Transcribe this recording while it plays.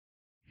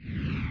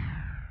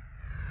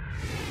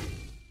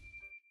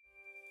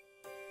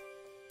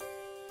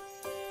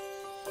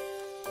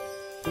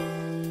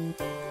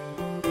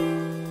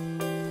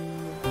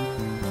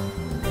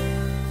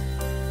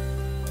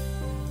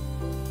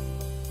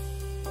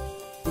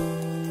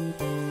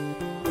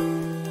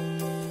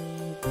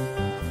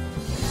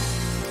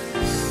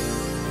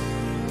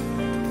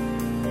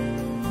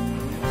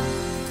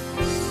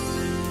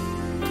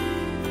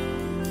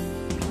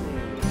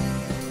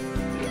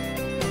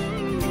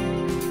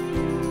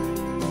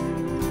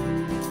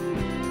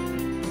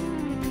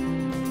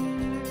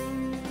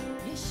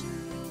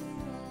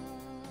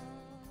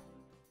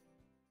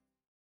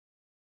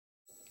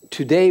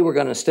Today we're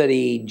going to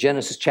study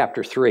Genesis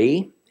chapter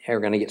 3, and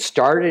we're going to get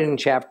started in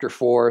chapter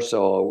 4,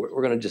 so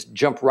we're going to just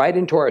jump right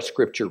into our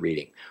scripture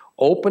reading.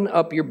 Open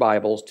up your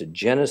Bibles to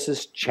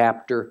Genesis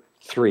chapter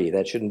 3.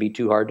 That shouldn't be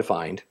too hard to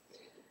find,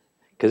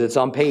 because it's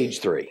on page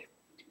 3.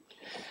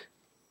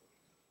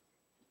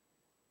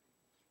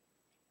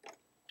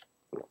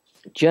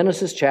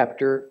 Genesis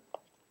chapter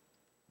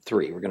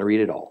 3. We're going to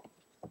read it all.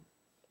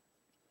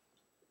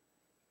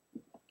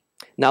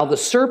 Now the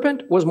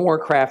serpent was more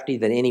crafty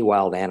than any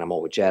wild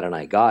animal which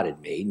Adonai God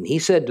had made. And he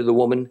said to the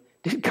woman,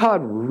 "Did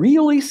God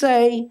really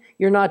say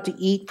you're not to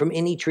eat from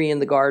any tree in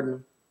the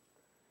garden?"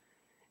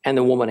 And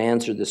the woman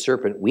answered the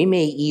serpent, "We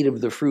may eat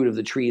of the fruit of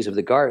the trees of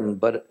the garden,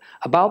 but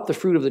about the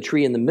fruit of the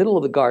tree in the middle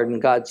of the garden,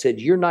 God said,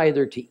 you're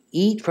neither to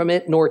eat from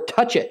it nor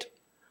touch it,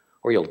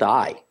 or you'll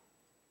die."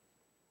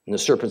 And the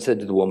serpent said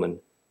to the woman,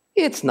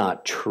 "It's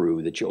not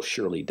true that you'll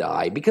surely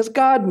die, because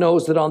God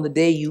knows that on the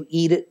day you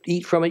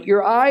eat from it,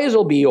 your eyes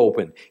will be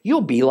open.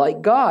 You'll be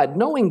like God,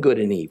 knowing good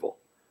and evil."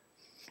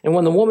 And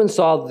when the woman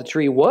saw that the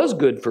tree was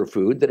good for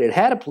food, that it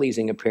had a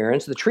pleasing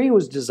appearance, the tree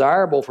was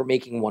desirable for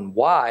making one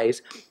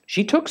wise,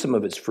 she took some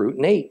of its fruit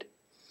and ate.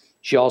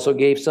 She also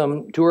gave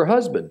some to her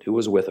husband, who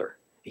was with her.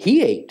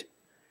 He ate.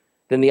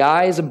 Then the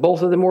eyes of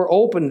both of them were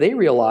opened. They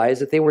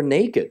realized that they were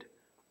naked.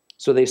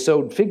 So they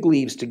sewed fig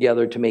leaves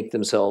together to make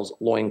themselves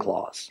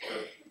loincloths.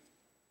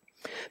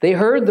 They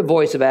heard the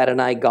voice of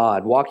Adonai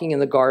God walking in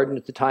the garden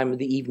at the time of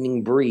the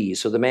evening breeze.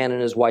 So the man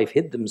and his wife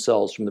hid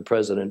themselves from the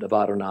presence of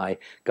Adonai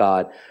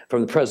God,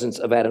 from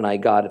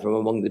from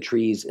among the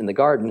trees in the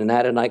garden. And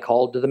Adonai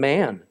called to the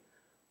man,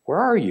 "Where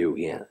are you?"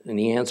 And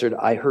he answered,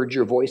 "I heard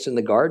your voice in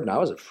the garden. I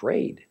was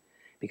afraid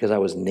because I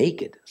was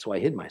naked, so I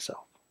hid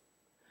myself."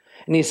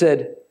 And he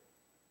said,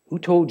 "Who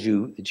told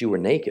you that you were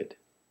naked?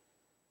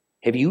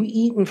 Have you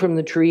eaten from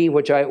the tree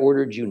which I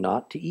ordered you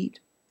not to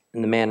eat?"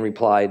 And the man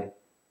replied,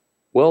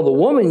 "Well, the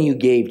woman you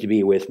gave to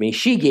be with me,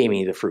 she gave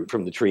me the fruit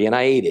from the tree, and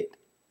I ate it."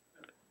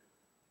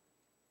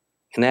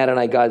 And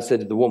Adonai God said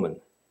to the woman,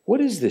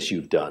 "What is this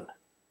you've done?"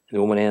 And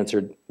the woman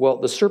answered, "Well,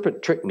 the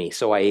serpent tricked me,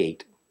 so I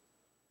ate."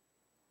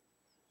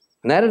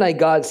 And Adonai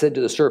God said to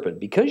the serpent,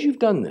 "Because you've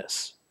done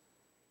this,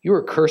 you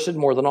are cursed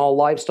more than all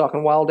livestock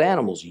and wild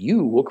animals.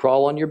 You will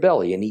crawl on your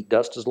belly and eat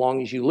dust as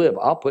long as you live.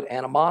 I'll put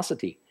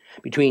animosity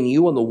between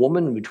you and the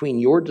woman, and between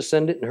your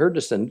descendant and her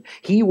descendant.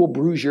 He will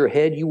bruise your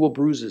head, you will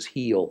bruise his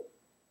heel.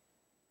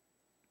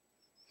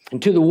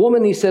 And to the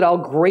woman he said, I'll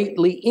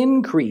greatly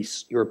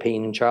increase your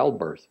pain in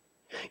childbirth.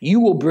 You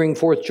will bring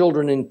forth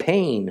children in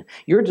pain.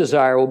 Your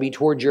desire will be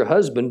towards your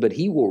husband, but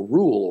he will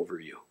rule over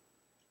you.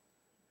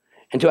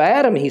 And to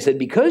Adam he said,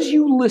 because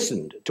you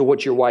listened to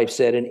what your wife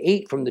said and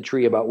ate from the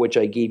tree about which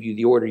I gave you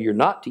the order you're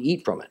not to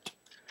eat from it,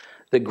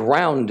 the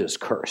ground is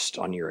cursed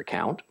on your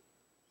account.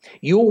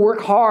 You'll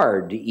work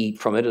hard to eat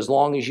from it as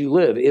long as you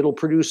live. It'll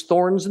produce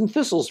thorns and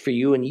thistles for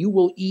you, and you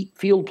will eat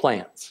field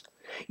plants.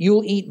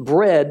 You'll eat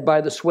bread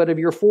by the sweat of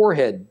your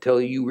forehead till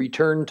you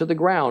return to the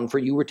ground, for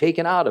you were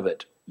taken out of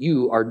it.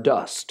 You are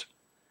dust.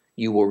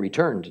 You will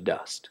return to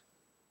dust.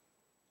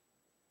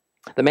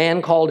 The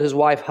man called his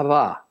wife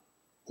Havah,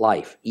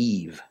 life,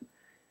 Eve,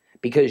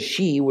 because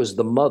she was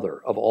the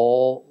mother of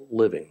all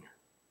living.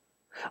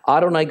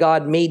 Adonai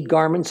God made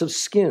garments of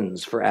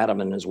skins for Adam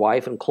and his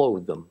wife and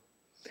clothed them.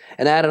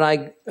 And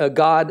Adonai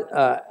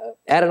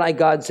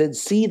God said,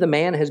 "See, the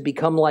man has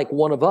become like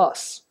one of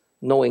us,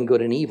 knowing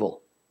good and evil."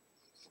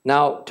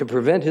 Now, to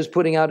prevent his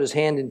putting out his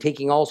hand and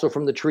taking also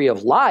from the tree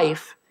of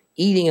life,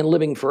 eating and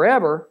living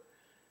forever,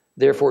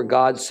 therefore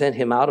God sent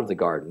him out of the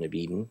Garden of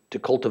Eden to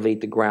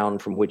cultivate the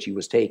ground from which he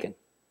was taken.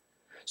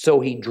 So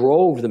he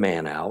drove the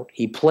man out.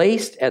 He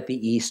placed at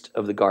the east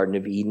of the Garden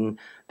of Eden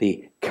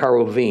the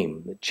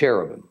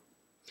cherubim,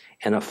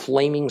 and a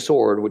flaming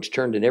sword which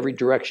turned in every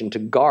direction to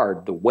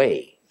guard the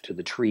way to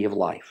the tree of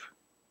life.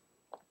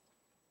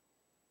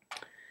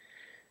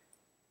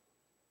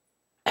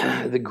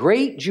 The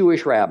great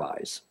Jewish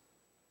rabbis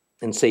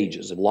and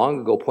sages of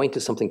long ago point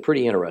to something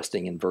pretty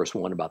interesting in verse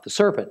 1 about the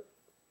serpent.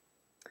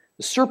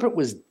 The serpent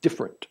was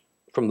different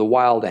from the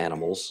wild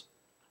animals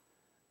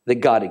that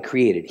God had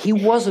created. He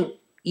wasn't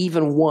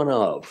even one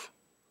of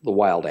the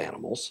wild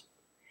animals.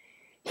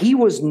 He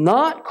was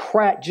not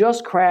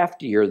just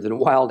craftier than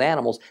wild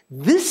animals.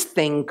 This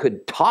thing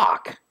could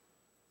talk.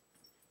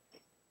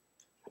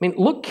 I mean,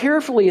 look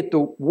carefully at the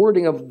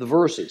wording of the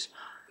verses.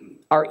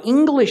 Our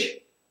English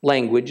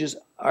languages,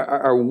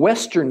 our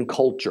Western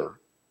culture,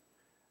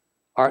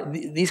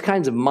 these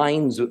kinds of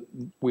minds that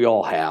we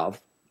all have,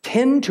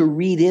 tend to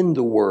read in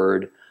the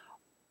word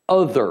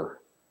other,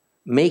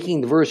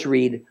 making the verse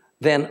read,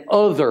 than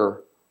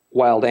other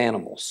wild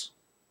animals.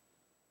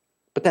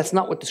 But that's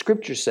not what the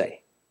scriptures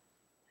say.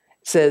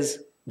 It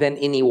says, than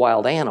any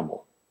wild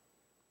animal.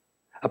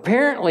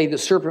 Apparently, the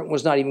serpent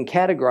was not even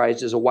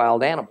categorized as a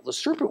wild animal. The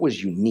serpent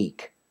was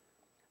unique,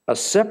 a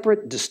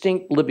separate,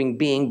 distinct living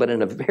being, but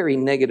in a very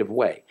negative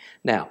way.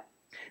 Now,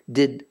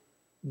 did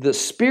the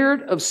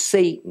spirit of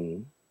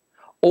Satan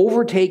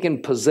overtake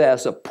and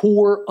possess a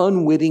poor,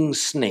 unwitting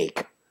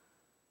snake?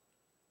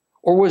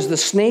 Or was the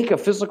snake a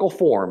physical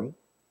form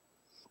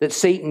that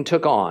Satan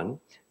took on,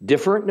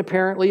 different and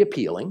apparently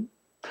appealing,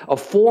 a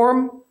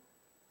form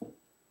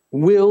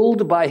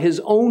willed by his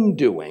own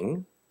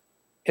doing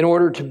in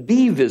order to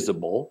be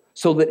visible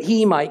so that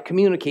he might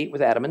communicate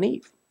with Adam and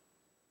Eve.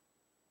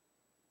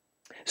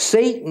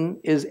 Satan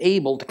is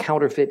able to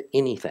counterfeit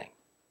anything.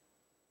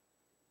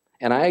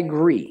 And I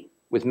agree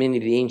with many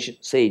of the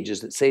ancient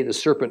sages that say the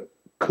serpent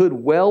could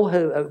well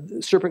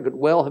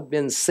have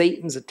been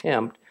Satan's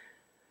attempt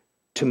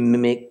to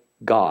mimic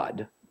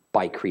God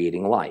by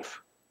creating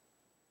life,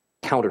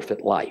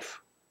 counterfeit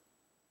life.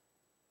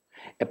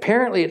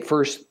 Apparently, at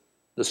first,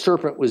 the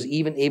serpent was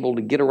even able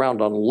to get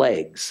around on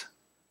legs,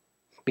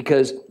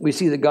 because we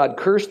see that God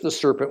cursed the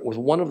serpent with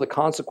one of the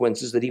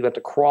consequences that he had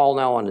to crawl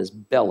now on his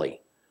belly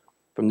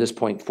from this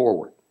point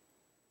forward.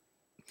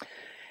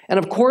 And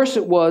of course,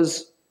 it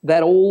was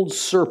that old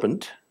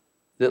serpent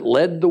that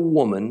led the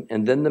woman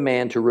and then the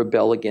man to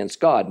rebel against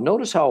God.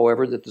 Notice,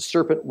 however, that the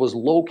serpent was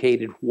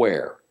located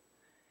where?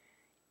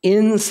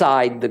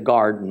 Inside the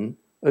Garden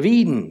of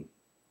Eden,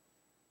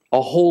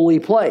 a holy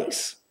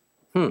place.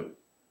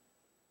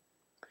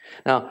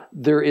 Now,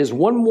 there is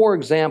one more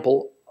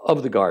example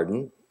of the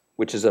garden,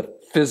 which is a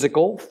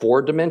physical,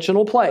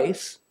 four-dimensional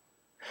place,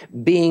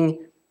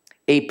 being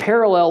a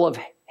parallel of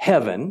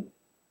heaven.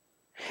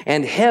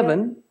 And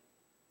heaven,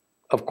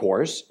 of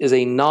course, is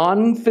a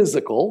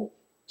non-physical,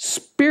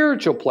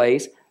 spiritual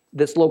place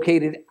that's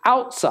located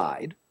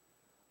outside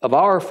of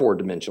our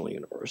four-dimensional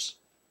universe.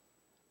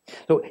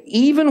 So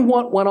even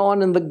what went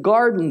on in the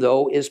garden,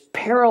 though, is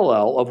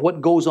parallel of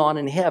what goes on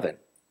in heaven.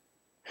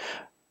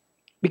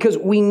 Because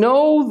we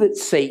know that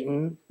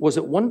Satan was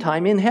at one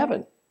time in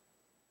heaven,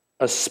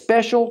 a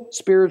special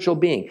spiritual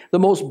being, the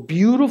most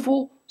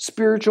beautiful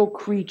spiritual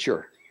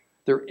creature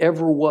there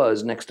ever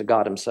was next to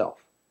God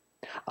himself.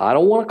 I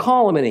don't want to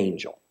call him an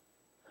angel,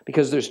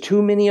 because there's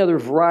too many other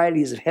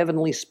varieties of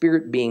heavenly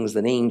spirit beings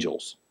than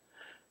angels.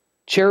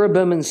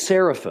 Cherubim and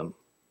seraphim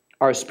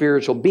are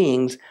spiritual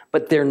beings,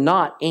 but they're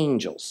not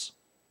angels.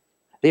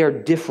 They are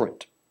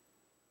different.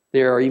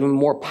 They are even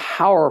more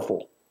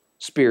powerful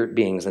spirit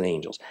beings than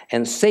angels.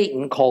 And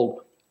Satan,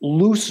 called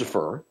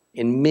Lucifer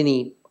in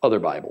many other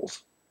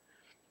Bibles,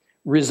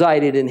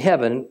 resided in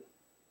heaven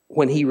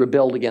when he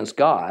rebelled against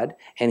God,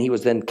 and he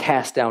was then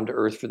cast down to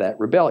earth for that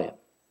rebellion.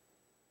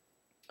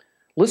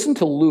 Listen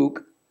to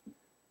Luke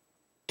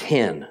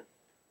 10,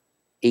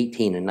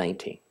 18 and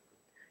 19.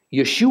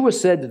 Yeshua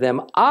said to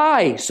them,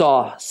 I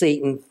saw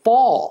Satan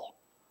fall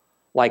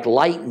like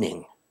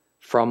lightning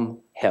from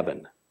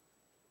heaven.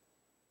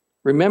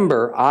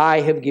 Remember,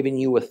 I have given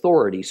you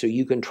authority so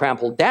you can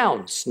trample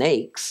down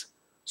snakes,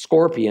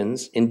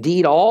 scorpions,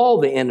 indeed all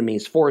the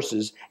enemy's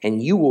forces,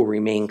 and you will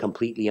remain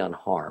completely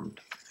unharmed.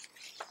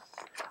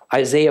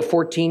 Isaiah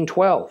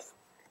 14:12.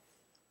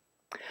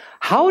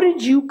 How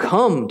did you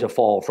come to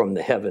fall from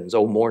the heavens,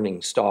 O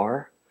morning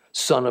star,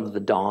 son of the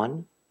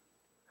dawn?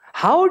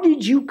 How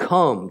did you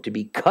come to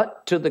be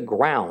cut to the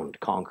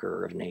ground,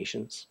 conqueror of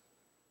nations?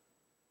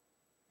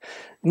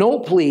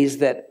 Note, please,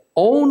 that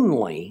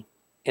only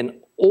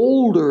in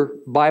older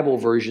Bible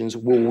versions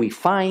will we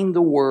find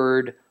the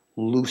word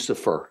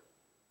Lucifer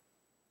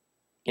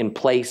in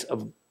place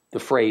of the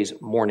phrase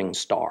morning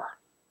star.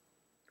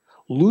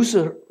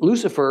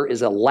 Lucifer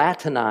is a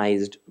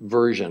Latinized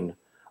version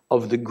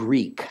of the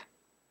Greek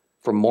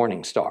for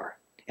morning star.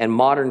 And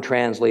modern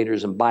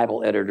translators and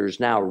Bible editors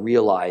now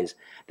realize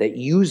that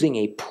using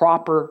a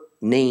proper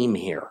name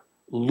here,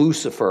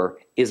 Lucifer,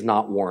 is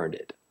not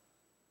warranted.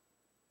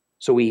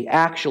 So we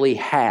actually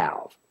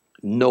have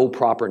no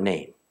proper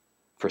name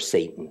for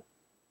Satan.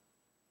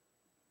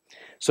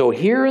 So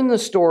here in the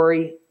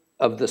story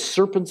of the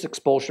serpent's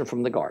expulsion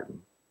from the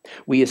garden,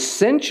 we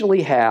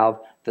essentially have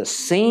the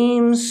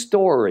same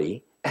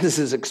story as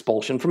his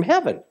expulsion from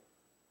heaven.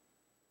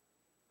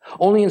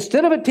 Only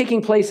instead of it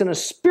taking place in a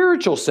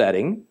spiritual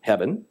setting,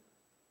 heaven,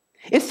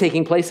 it's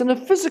taking place in a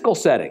physical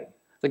setting,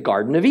 the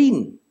Garden of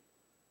Eden.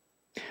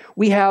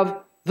 We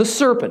have the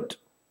serpent,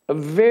 a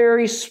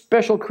very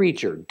special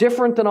creature,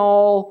 different than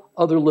all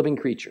other living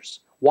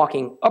creatures,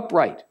 walking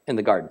upright in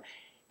the garden.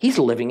 He's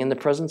living in the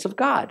presence of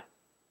God.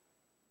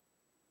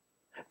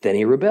 Then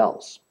he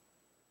rebels.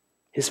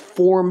 His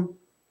form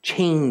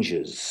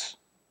changes.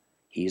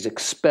 He's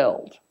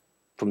expelled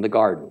from the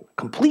garden.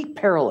 Complete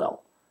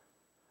parallel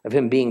of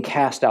him being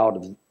cast out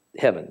of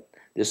heaven.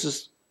 This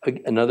is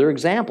another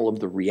example of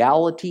the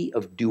reality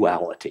of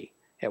duality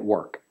at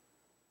work.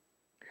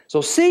 So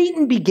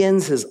Satan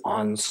begins his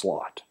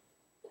onslaught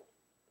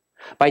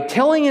by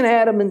telling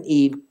Adam and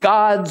Eve,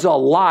 God's a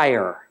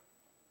liar.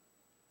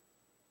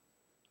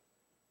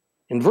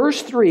 In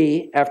verse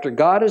 3, after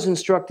God has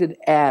instructed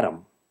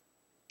Adam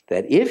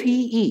that if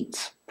he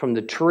eats from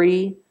the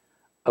tree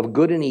of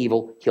good and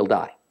evil, he'll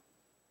die,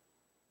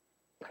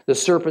 the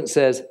serpent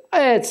says,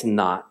 it's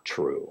not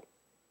true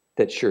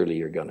that surely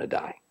you're going to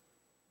die.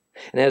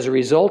 And as a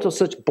result of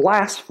such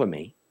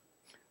blasphemy,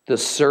 the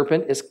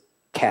serpent is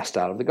cast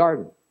out of the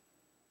garden.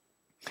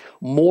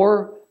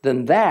 More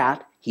than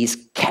that,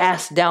 he's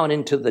cast down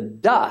into the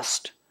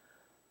dust,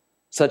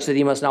 such that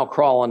he must now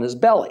crawl on his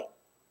belly.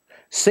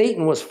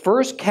 Satan was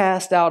first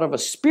cast out of a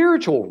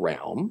spiritual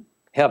realm,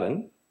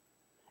 heaven,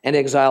 and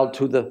exiled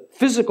to the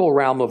physical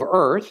realm of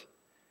earth.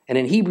 And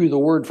in Hebrew, the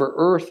word for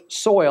earth,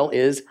 soil,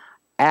 is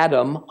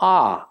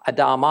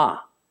Adamah.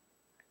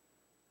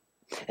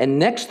 And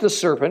next, the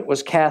serpent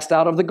was cast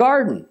out of the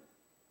garden.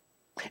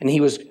 And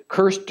he was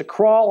cursed to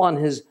crawl on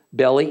his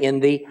belly in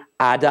the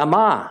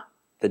Adamah,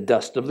 the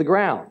dust of the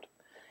ground.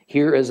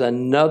 Here is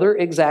another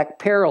exact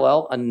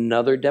parallel,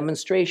 another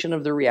demonstration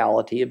of the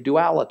reality of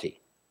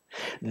duality.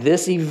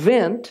 This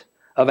event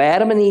of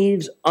Adam and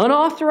Eve's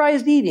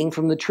unauthorized eating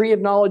from the tree of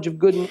knowledge of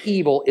good and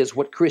evil is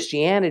what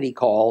Christianity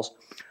calls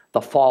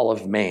the fall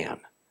of man,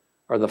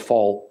 or the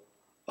fall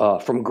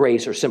from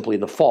grace, or simply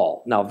the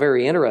fall. Now,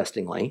 very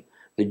interestingly,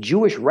 the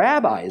Jewish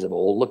rabbis of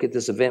old look at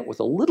this event with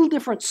a little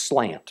different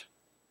slant.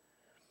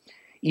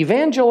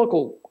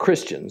 Evangelical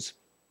Christians,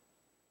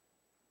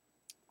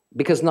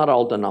 because not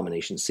all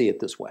denominations see it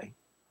this way,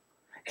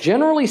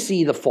 generally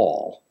see the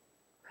fall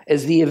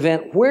as the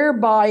event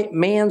whereby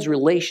man's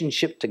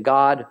relationship to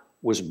God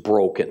was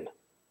broken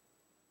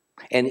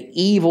and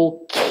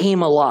evil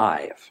came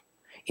alive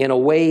in a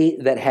way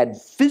that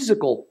had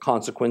physical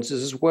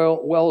consequences as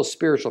well as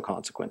spiritual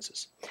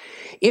consequences.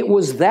 It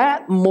was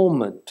that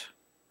moment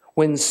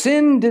when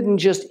sin didn't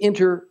just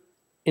enter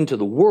into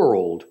the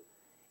world,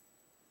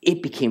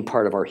 it became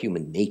part of our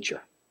human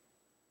nature,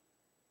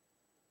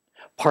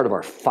 part of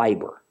our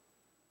fiber.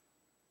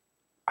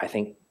 I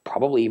think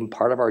probably even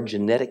part of our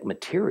genetic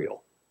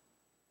material.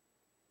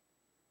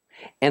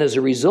 And as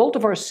a result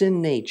of our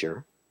sin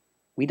nature,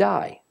 we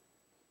die.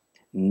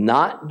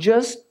 Not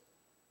just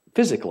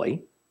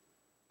physically,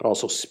 but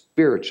also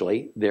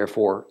spiritually,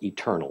 therefore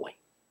eternally.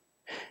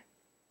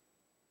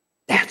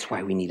 That's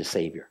why we need a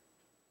Savior.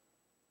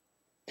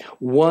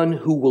 One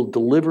who will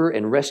deliver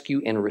and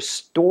rescue and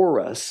restore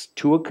us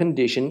to a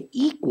condition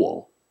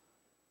equal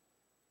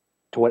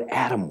to what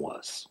Adam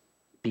was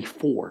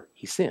before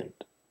he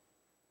sinned.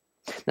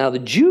 Now, the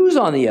Jews,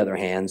 on the other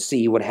hand,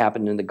 see what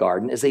happened in the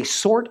garden as a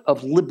sort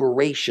of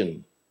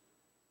liberation.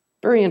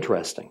 Very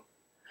interesting.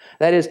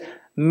 That is,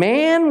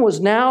 man was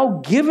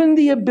now given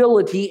the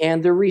ability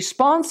and the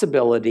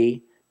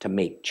responsibility to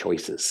make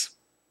choices.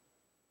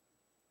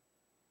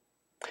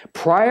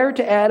 Prior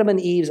to Adam and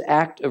Eve's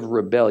act of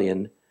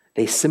rebellion,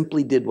 they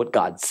simply did what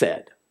God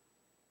said,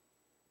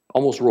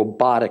 almost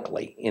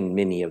robotically in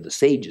many of the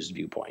sages'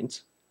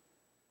 viewpoints,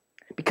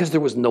 because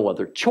there was no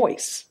other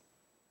choice.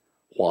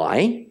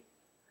 Why?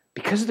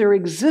 Because there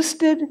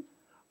existed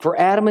for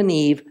Adam and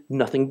Eve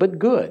nothing but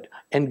good,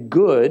 and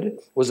good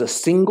was a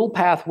single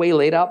pathway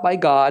laid out by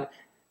God,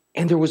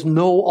 and there was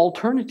no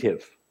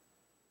alternative.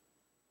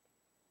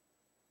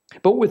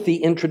 But with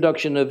the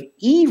introduction of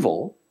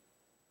evil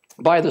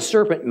by the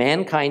serpent,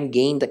 mankind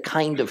gained a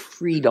kind of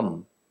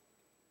freedom.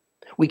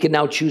 We can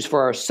now choose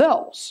for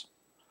ourselves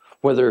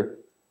whether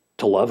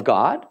to love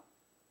God,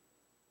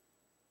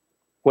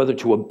 whether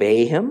to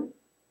obey him,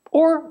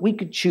 or we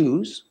could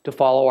choose to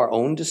follow our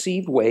own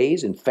deceived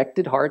ways,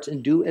 infected hearts,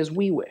 and do as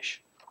we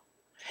wish.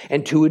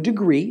 And to a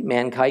degree,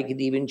 mankind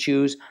could even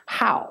choose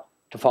how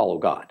to follow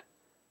God.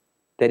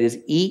 That is,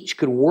 each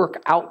could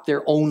work out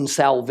their own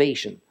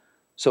salvation,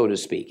 so to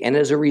speak. And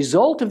as a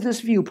result of this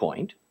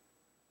viewpoint,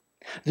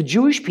 the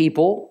Jewish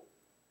people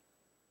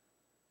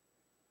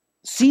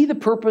see the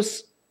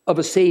purpose of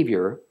a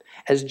Savior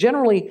as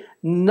generally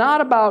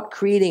not about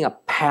creating a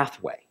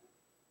pathway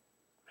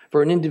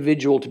for an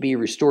individual to be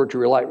restored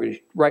to a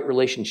right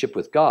relationship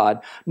with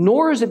God,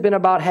 nor has it been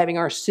about having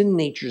our sin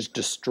natures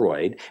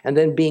destroyed and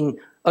then being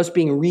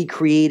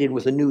recreated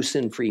with a new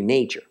sin-free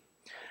nature.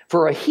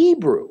 For a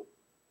Hebrew,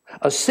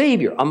 a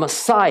Savior, a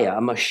Messiah,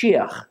 a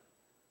Mashiach,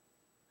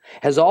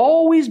 has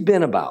always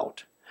been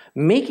about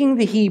making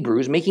the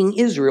Hebrews, making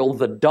Israel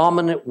the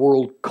dominant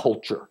world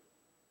culture.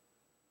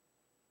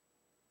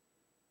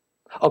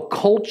 A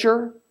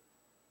culture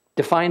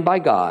defined by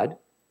God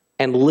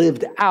and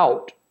lived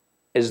out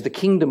as the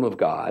kingdom of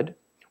God,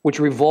 which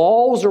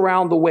revolves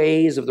around the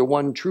ways of the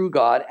one true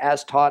God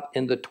as taught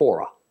in the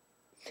Torah.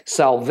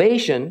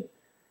 Salvation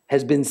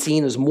has been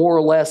seen as more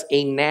or less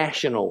a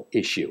national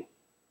issue,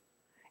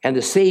 and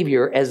the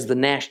Savior as the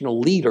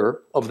national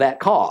leader of that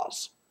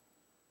cause.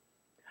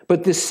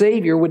 But this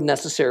Savior would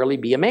necessarily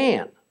be a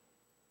man.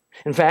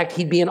 In fact,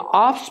 he'd be an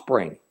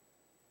offspring,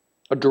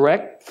 a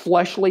direct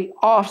fleshly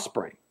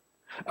offspring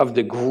of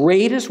the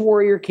greatest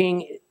warrior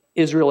king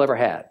Israel ever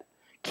had,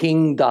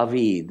 King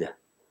David.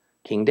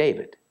 King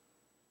David.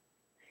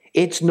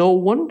 It's no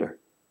wonder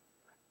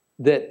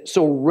that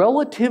so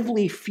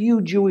relatively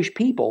few Jewish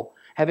people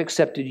have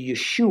accepted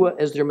Yeshua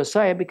as their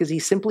Messiah, because he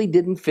simply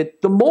didn't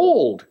fit the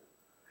mold.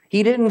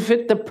 He didn't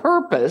fit the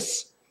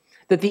purpose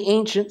that the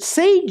ancient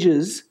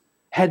sages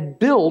had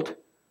built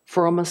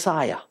for a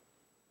Messiah.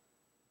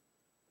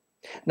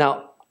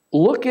 Now,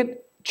 look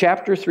at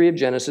chapter 3 of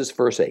Genesis,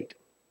 verse 8.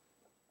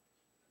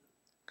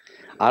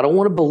 I don't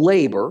want to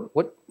belabor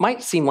what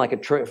might seem like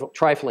a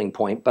trifling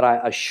point, but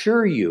I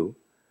assure you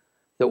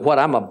that what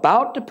I'm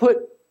about to put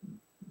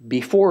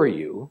before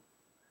you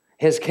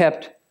has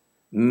kept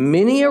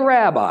many a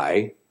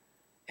rabbi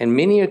and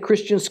many a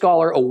Christian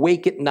scholar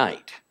awake at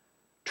night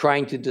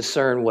trying to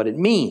discern what it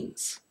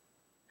means.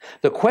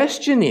 The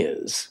question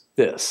is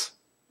this: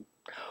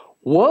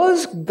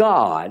 was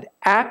God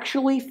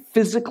actually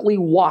physically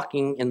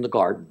walking in the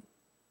garden?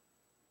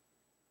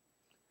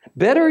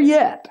 Better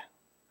yet,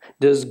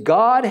 does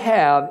God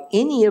have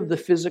any of the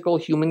physical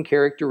human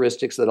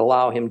characteristics that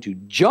allow him to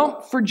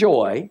jump for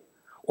joy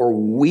or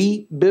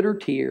weep bitter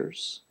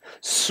tears,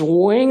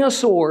 swing a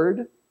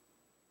sword,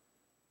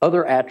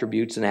 other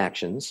attributes and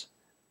actions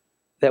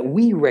that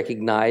we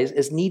recognize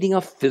as needing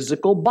a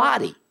physical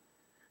body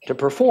to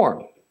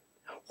perform?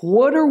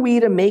 What are we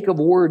to make of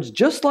words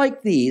just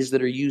like these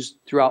that are used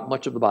throughout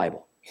much of the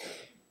Bible?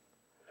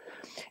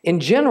 In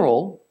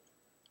general,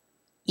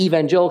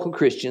 evangelical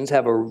Christians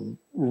have a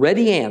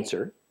ready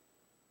answer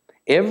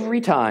every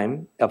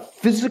time a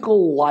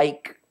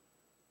physical-like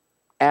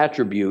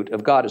attribute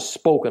of God is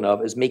spoken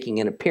of as making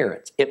an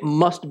appearance. It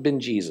must have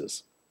been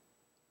Jesus.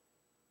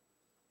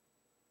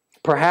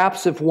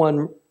 Perhaps if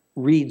one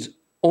reads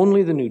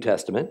only the New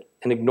Testament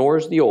and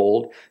ignores the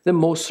Old, then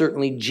most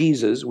certainly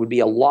Jesus would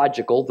be a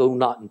logical, though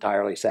not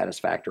entirely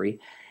satisfactory,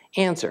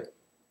 answer.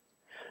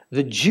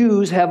 The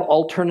Jews have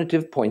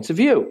alternative points of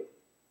view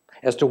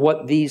as to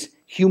what these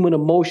human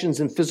emotions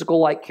and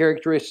physical-like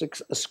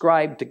characteristics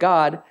ascribed to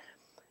God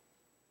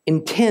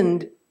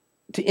intend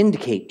to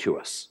indicate to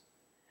us.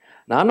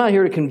 Now, I'm not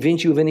here to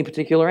convince you of any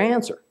particular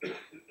answer,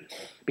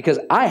 because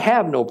I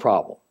have no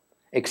problem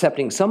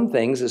accepting some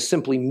things as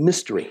simply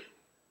mystery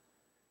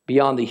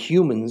beyond the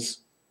human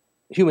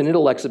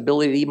intellect's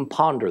ability to even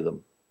ponder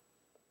them.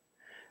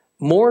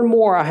 More and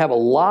more, I have a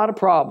lot of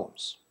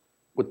problems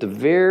with the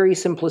very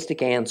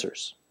simplistic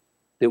answers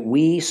that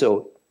we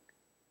so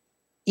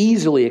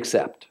easily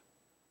accept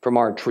from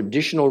our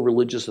traditional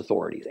religious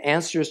authorities,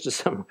 answers to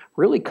some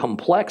really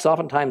complex,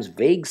 oftentimes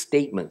vague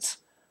statements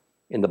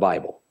in the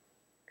Bible.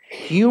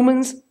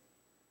 Humans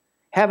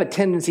have a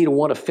tendency to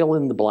want to fill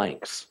in the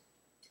blanks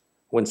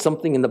when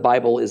something in the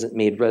Bible isn't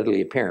made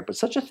readily apparent, but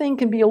such a thing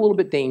can be a little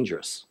bit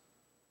dangerous.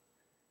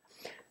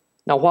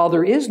 Now, while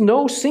there is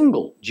no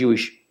single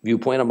Jewish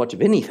viewpoint on much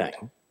of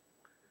anything,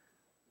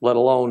 let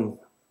alone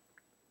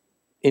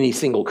any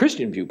single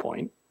Christian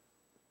viewpoint,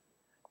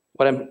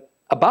 what I'm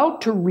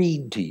about to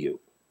read to you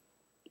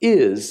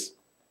is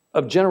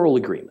of general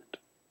agreement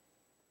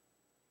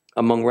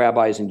among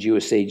rabbis and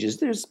Jewish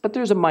sages, but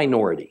there's a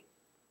minority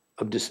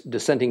of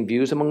dissenting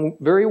views among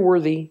very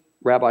worthy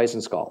rabbis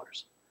and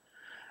scholars.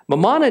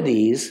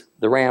 Maimonides,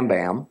 the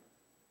Rambam,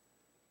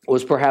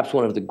 was perhaps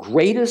one of the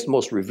greatest,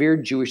 most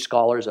revered Jewish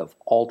scholars of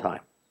all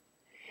time.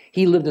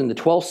 He lived in the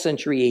 12th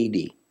century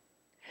AD.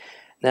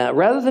 Now,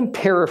 rather than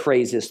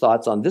paraphrase his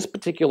thoughts on this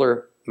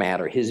particular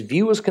matter, his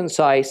view is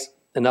concise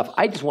enough.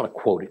 I just want to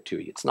quote it to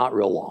you. It's not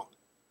real long.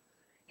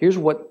 Here's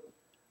what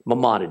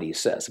Maimonides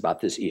says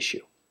about this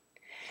issue.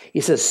 He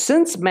says,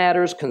 since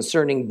matters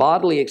concerning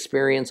bodily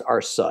experience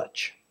are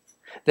such,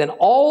 then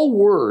all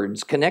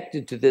words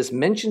connected to this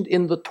mentioned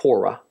in the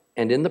Torah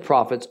and in the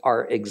prophets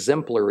are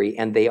exemplary,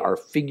 and they are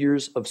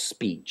figures of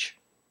speech.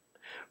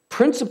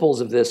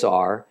 Principles of this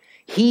are,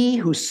 he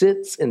who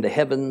sits in the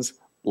heavens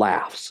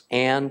laughs,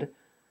 and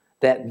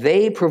that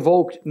they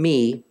provoked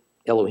me,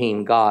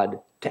 Elohim, God,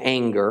 to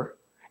anger,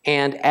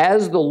 and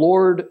as the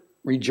Lord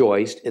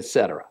rejoiced,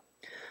 etc.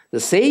 The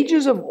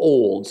sages of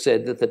old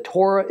said that the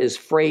Torah is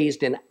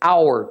phrased in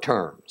our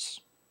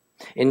terms.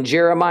 In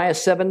Jeremiah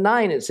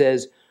 7:9 it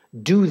says,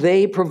 do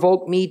they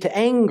provoke me to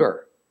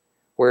anger?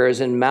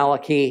 Whereas in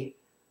Malachi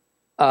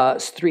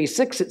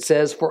 3:6 it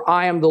says, for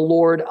I am the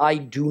Lord, I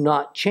do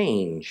not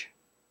change.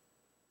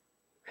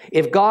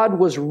 If God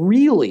was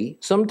really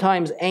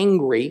sometimes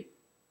angry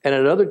and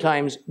at other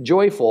times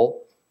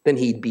joyful, then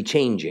he'd be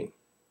changing.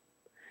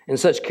 And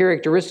such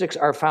characteristics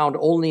are found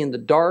only in the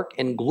dark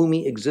and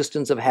gloomy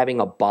existence of having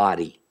a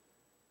body,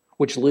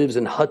 which lives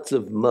in huts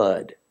of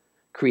mud,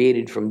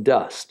 created from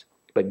dust.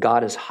 But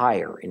God is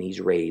higher, and he's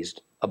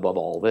raised above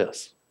all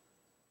this.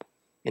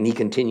 And he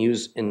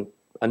continues in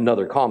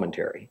another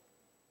commentary.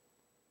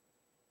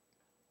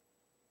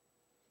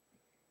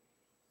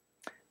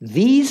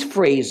 These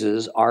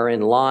phrases are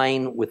in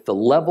line with the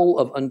level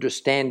of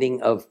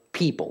understanding of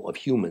people, of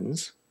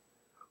humans,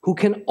 who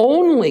can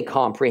only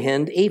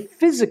comprehend a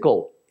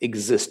physical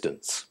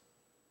existence.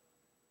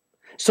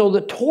 So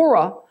the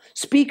Torah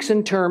speaks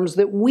in terms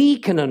that we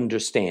can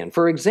understand.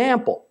 For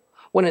example,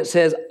 when it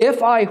says,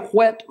 if I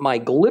whet my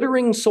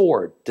glittering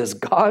sword, does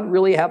God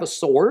really have a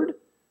sword?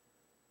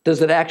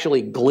 Does it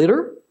actually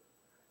glitter?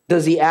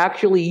 Does he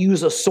actually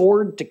use a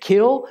sword to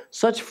kill?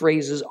 Such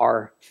phrases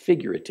are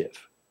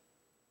figurative.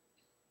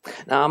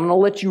 Now, I'm going to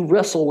let you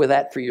wrestle with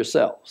that for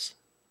yourselves.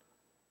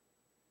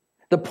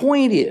 The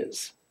point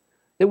is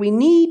that we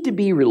need to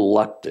be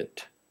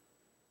reluctant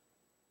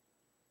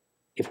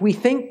if we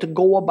think to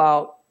go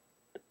about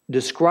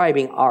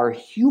describing our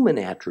human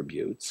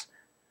attributes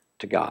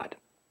to God.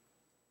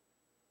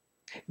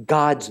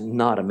 God's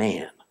not a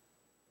man.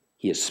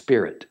 He is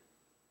spirit.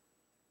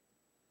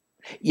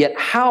 Yet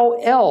how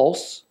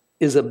else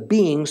is a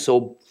being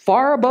so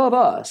far above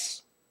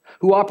us,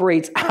 who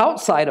operates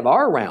outside of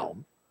our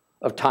realm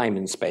of time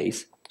and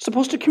space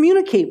supposed to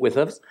communicate with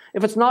us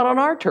if it's not on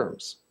our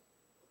terms?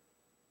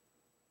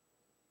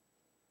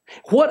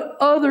 What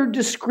other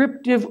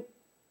descriptive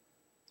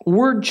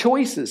word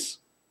choices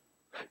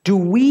do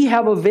we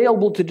have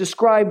available to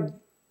describe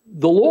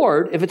the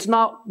Lord if it's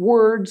not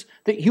words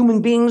that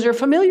human beings are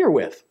familiar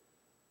with?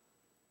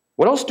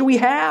 What else do we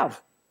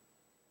have?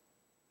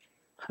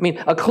 I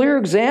mean, a clear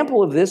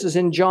example of this is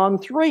in John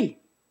 3,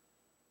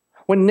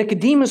 when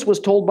Nicodemus was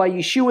told by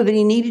Yeshua that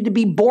he needed to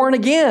be born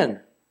again.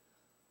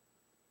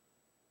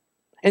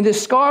 And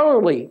this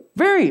scholarly,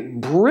 very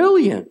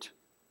brilliant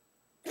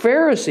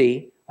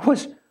Pharisee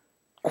was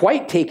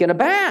quite taken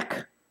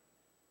aback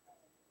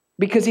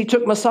because he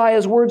took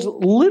Messiah's words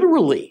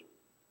literally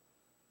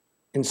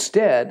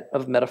instead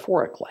of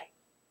metaphorically.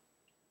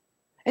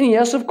 And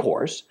yes, of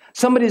course,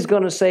 somebody's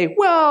going to say,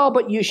 well,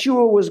 but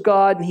Yeshua was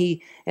God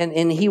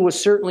and he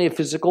was certainly a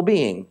physical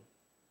being.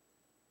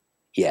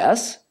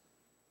 Yes,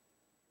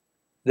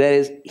 that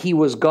is, he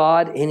was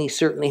God and he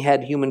certainly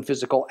had human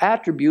physical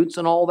attributes,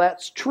 and all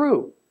that's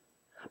true.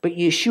 But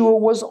Yeshua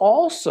was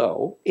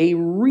also a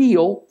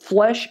real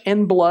flesh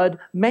and blood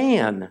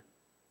man,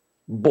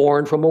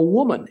 born from a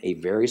woman, a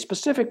very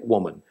specific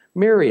woman,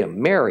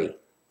 Mary,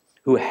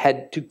 who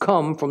had to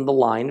come from the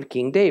line of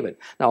King David.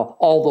 Now,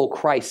 although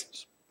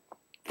Christ's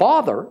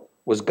father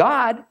was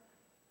God,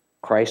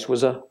 Christ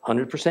was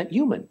 100%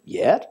 human,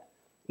 yet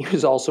he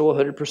was also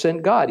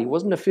 100% God. He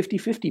wasn't a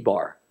 50-50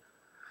 bar.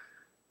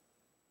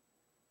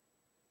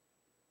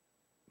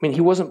 I mean,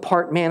 he wasn't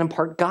part man and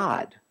part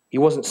God. He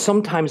wasn't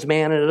sometimes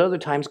man and at other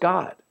times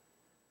God. I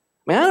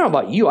mean, I don't know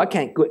about you. I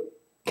can't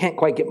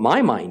quite get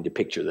my mind to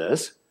picture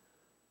this.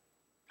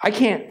 I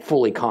can't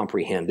fully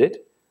comprehend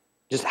it,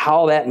 just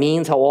how that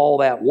means, how all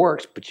that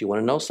works. But you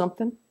want to know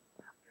something?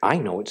 I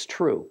know it's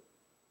true.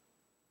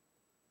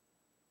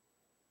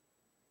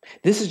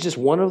 This is just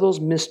one of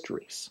those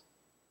mysteries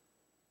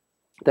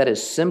that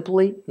is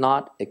simply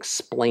not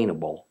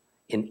explainable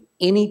in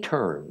any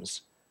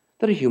terms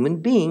that a human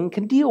being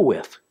can deal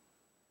with.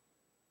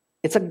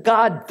 It's a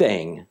God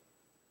thing.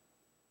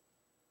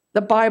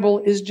 The Bible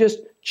is just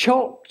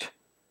choked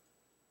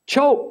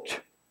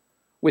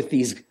with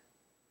these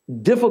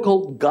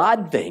difficult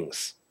God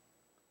things.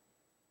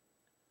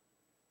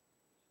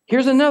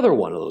 Here's another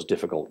one of those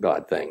difficult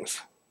God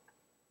things.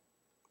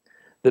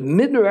 The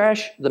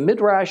Midrash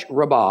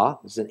Rabbah,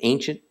 is an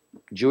ancient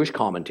Jewish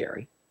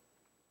commentary,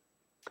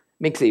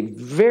 makes a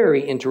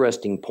very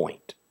interesting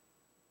point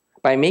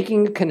by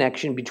making a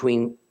connection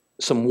between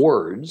some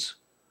words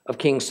of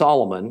King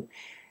Solomon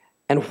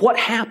and what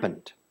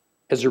happened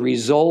as a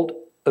result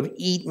of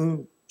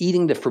eating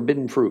the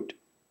forbidden fruit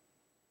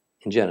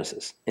in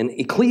Genesis. In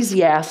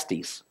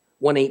Ecclesiastes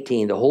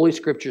 1:18, the Holy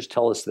Scriptures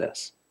tell us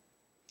this: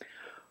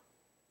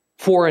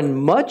 "For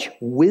in much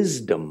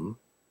wisdom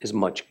is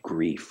much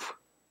grief.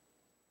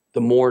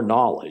 The more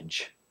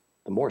knowledge,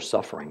 the more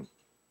suffering."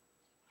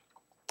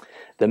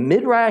 The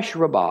Midrash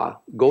Rabbah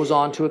goes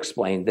on to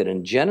explain that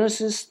in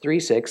Genesis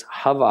 3:6,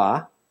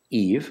 Havah,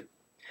 Eve,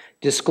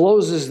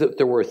 discloses that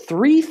there were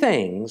three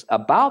things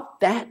about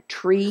that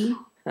tree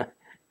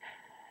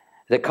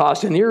that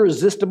caused an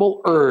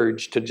irresistible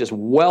urge to just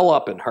well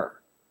up in her.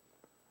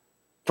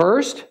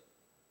 First,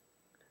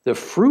 the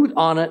fruit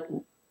on it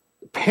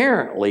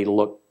apparently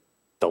looked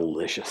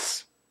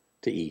delicious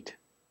to eat.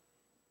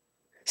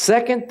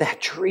 Second, that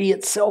tree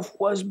itself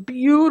was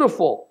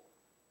beautiful.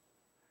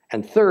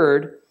 And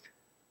third,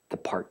 the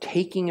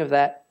partaking of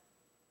that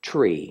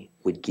tree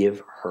would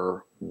give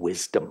her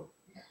wisdom.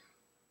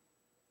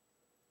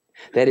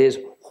 That is,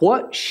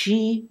 what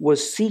she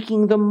was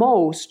seeking the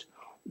most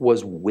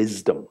was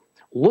wisdom.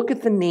 Look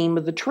at the name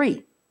of the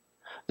tree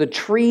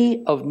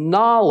of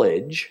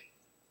knowledge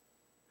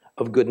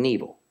of good and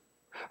evil.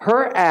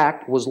 Her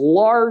act was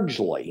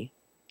largely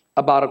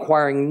about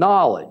acquiring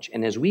knowledge.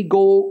 And as we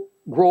grow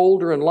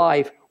older in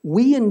life,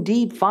 we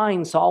indeed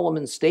find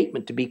Solomon's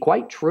statement to be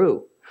quite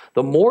true.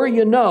 The more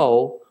you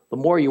know, the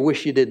more you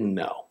wish you didn't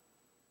know.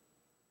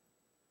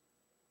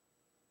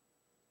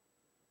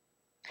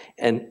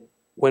 And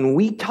when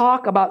we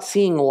talk about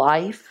seeing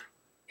life,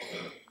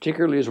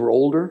 particularly as we're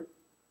older,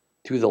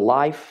 through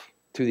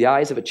the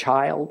eyes of a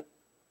child,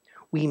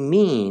 we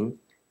mean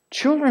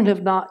children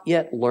have not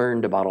yet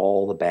learned about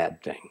all the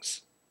bad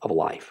things of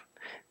life.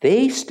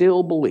 They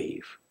still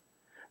believe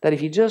that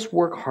if you just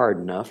work hard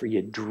enough, or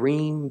you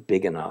dream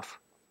big enough,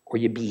 or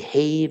you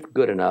behave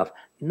good enough,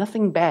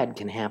 nothing bad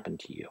can happen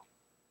to you.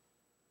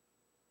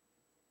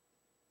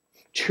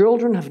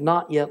 Children have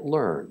not yet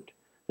learned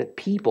that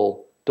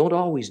people don't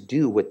always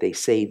do what they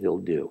say they'll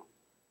do,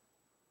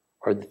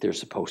 or that they're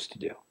supposed to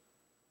do.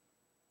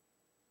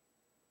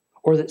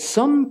 Or that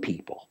some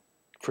people,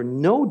 for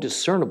no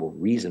discernible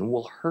reason,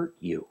 will hurt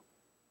you.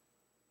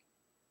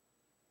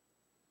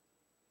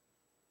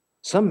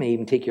 Some may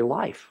even take your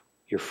life,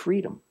 your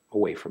freedom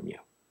away from you.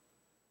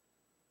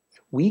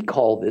 We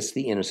call this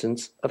the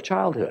innocence of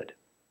childhood.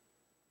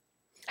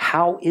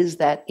 How is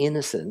that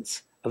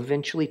innocence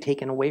eventually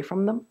taken away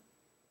from them?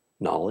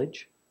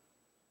 Knowledge.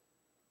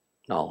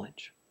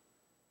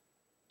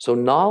 So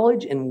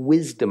knowledge and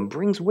wisdom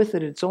brings with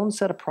it its own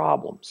set of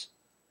problems.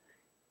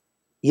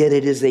 Yet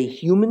it is a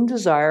human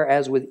desire,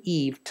 as with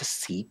Eve, to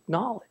seek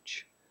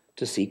knowledge,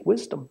 to seek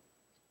wisdom.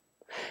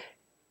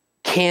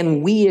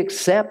 Can we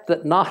accept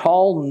that not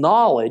all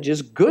knowledge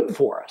is good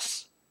for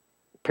us?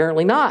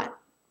 Apparently not.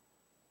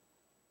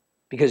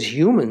 Because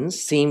humans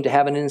seem to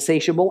have an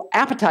insatiable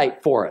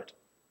appetite for it.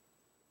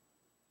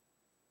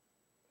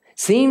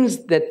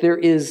 Seems that there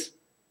is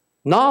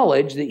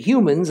knowledge that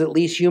humans, at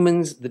least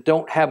humans that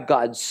don't have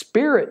God's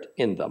Spirit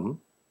in them,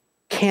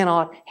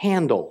 cannot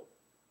handle,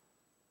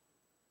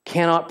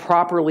 cannot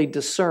properly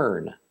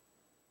discern.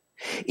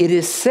 It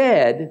is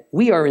said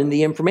we are in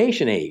the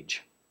information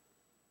age,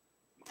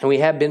 and we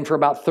have been for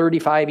about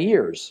 35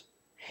 years.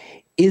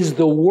 Is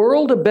the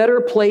world a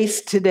better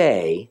place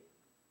today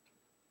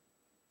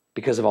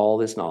because of all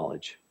this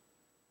knowledge?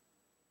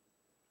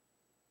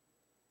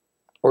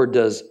 Or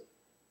does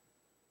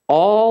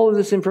all of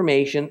this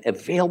information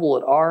available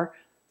at our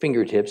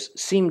fingertips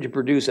seem to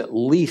produce at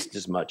least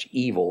as much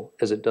evil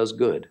as it does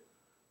good?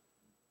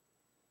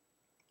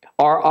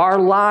 Are our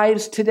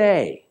lives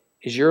today,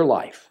 is your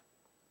life,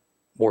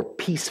 more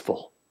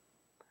peaceful,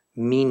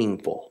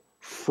 meaningful,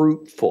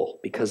 fruitful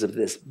because of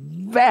this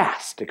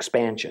vast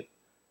expansion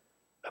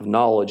of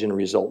knowledge and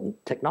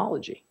resultant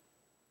technology?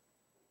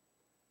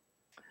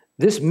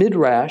 This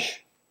Midrash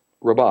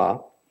Rabbah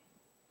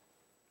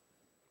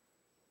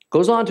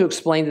goes on to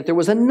explain that there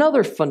was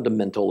another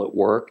fundamental at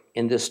work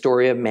in this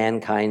story of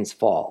mankind's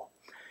fall.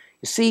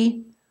 You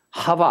see,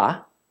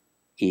 Hava,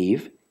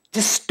 Eve,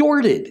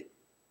 distorted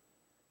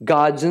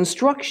God's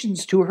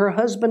instructions to her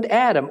husband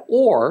Adam,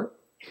 or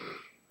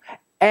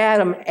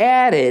Adam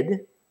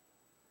added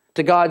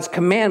to God's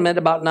commandment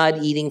about not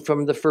eating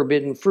from the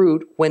forbidden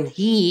fruit when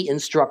he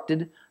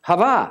instructed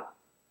Hava.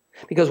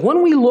 Because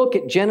when we look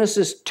at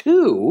Genesis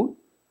 2,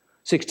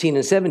 16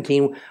 and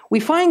 17, we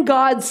find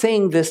God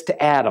saying this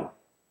to Adam.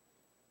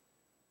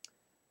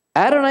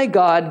 Adonai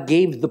God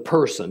gave the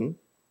person,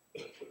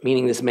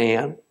 meaning this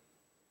man,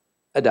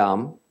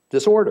 Adam,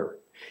 this order.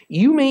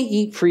 You may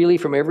eat freely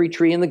from every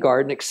tree in the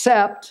garden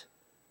except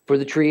for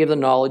the tree of the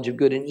knowledge of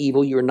good and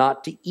evil. You are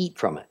not to eat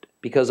from it,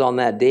 because on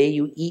that day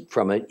you eat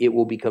from it, it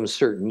will become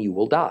certain you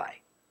will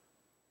die.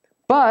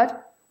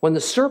 But when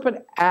the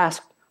serpent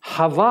asked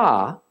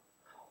Hava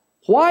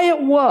why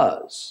it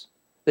was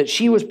that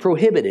she was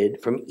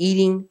prohibited from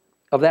eating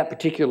of that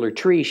particular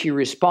tree, she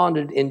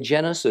responded in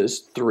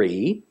Genesis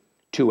 3,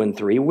 2 and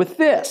 3 with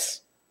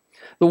this.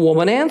 The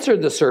woman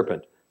answered the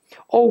serpent,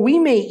 "Oh, we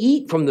may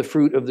eat from the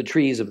fruit of the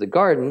trees of the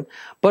garden,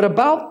 but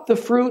about the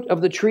fruit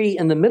of the tree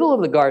in the middle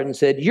of the garden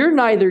said, you're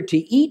neither to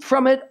eat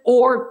from it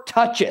or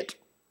touch it,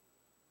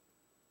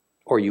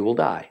 or you will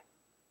die."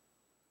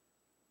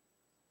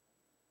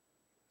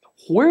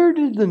 Where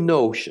did the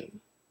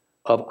notion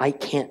of I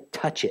can't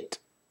touch it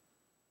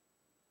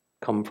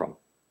come from?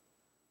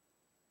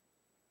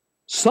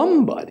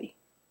 Somebody,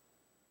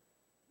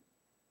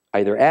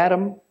 either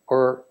Adam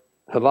or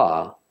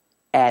Hava,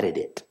 added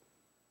it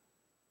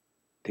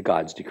to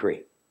God's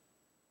decree.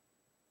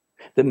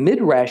 The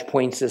Midrash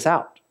points this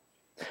out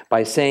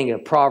by saying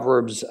in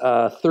Proverbs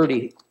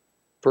 30,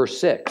 verse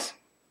 6,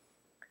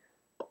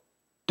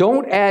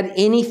 "Don't add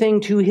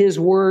anything to his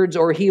words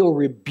or he'll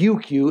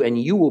rebuke you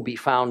and you will be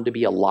found to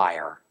be a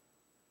liar."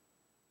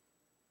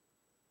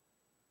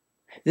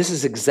 This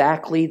is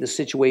exactly the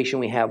situation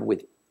we have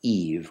with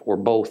Eve, or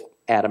both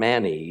Adam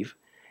and Eve,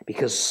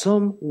 because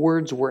some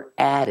words were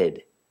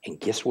added, and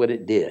guess what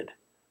it did?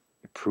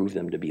 It proved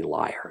them to be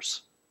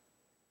liars.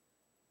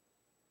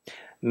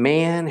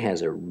 Man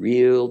has a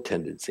real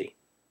tendency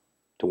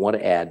to want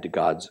to add to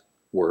God's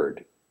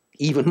word,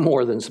 even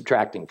more than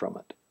subtracting from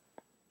it.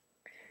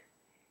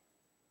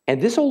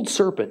 And this old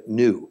serpent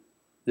knew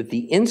that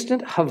the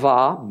instant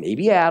Hava,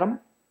 maybe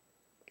Adam,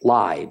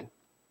 lied,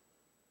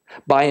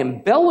 by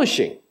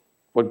embellishing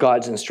what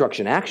God's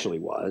instruction actually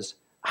was,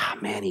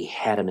 he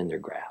had him in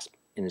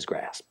his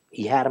grasp.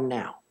 He had him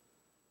now.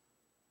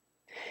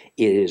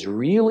 It is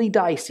really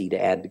dicey to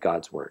add to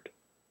God's word.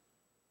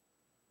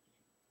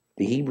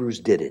 The Hebrews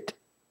did it,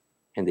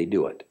 and they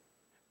do it.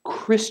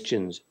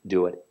 Christians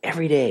do it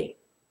every day.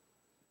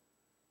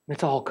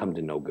 It's all come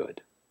to no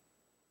good.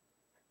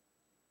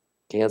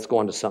 Okay, let's go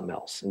on to something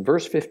else. In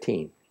verse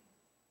 15,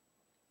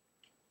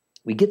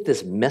 we get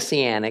this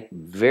messianic,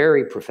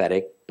 very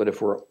prophetic, but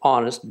if we're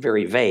honest,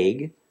 very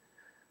vague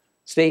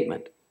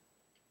statement.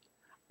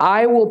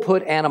 I will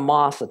put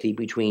animosity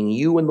between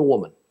you and the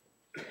woman,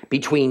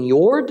 between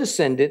your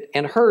descendant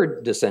and her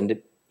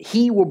descendant.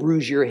 He will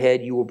bruise your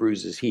head, you will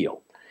bruise his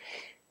heel.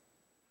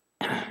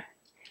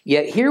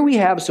 Yet here we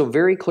have so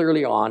very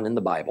clearly early on in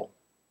the Bible,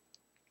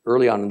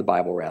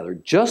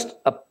 just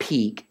a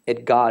peek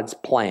at God's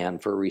plan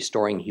for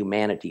restoring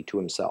humanity to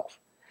himself.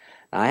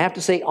 Now, I have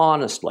to say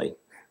honestly,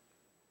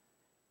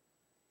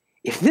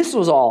 if this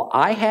was all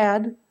I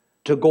had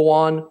to go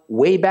on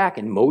way back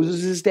in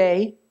Moses'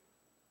 day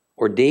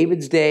or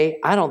David's day,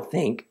 I don't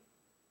think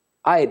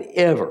I'd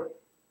ever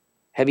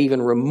have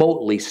even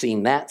remotely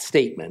seen that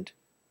statement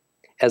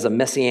as a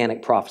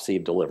messianic prophecy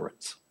of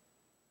deliverance.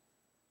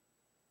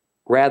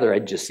 Rather, I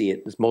just see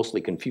it as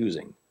mostly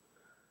confusing.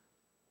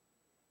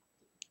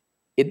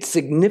 It's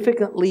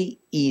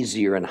significantly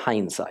easier in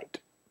hindsight,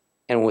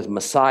 and with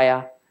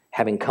Messiah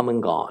having come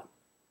and gone,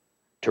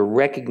 to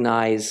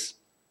recognize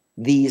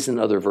these and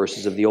other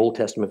verses of the Old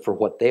Testament for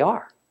what they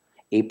are,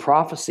 a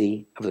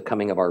prophecy of the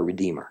coming of our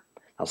Redeemer.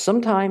 Now,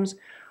 sometimes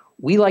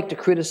we like to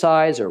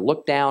criticize or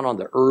look down on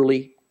the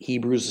early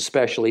Hebrews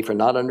especially for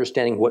not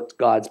understanding what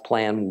God's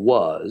plan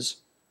was,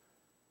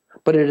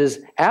 but it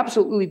is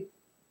absolutely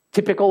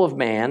typical of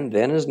man,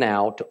 then as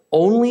now, to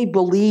only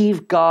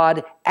believe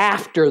God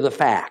after the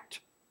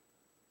fact.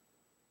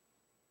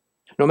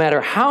 No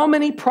matter how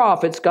many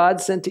prophets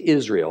God sent to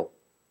Israel,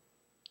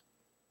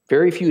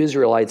 very few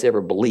Israelites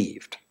ever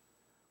believed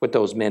what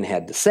those men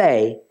had to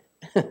say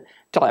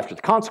until after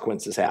the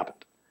consequences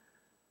happened.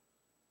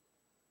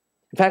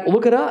 In fact,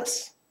 look at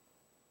us,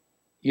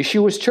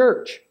 Yeshua's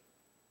church.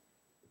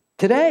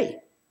 Today,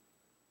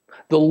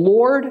 the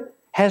Lord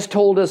has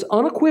told us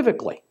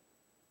unequivocally,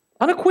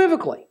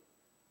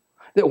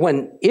 that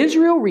when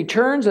Israel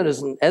returns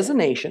as a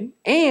nation,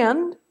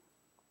 and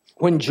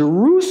when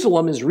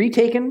Jerusalem is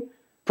retaken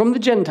from the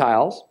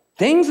Gentiles,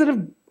 things that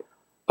have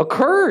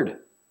occurred,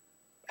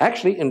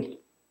 actually,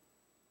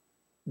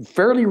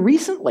 fairly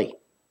recently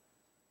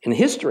in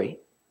history,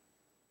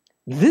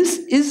 this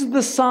is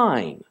the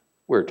sign,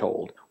 we're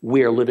told,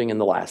 we are living in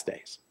the last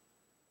days.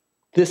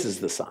 This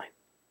is the sign.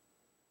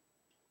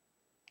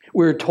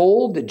 We're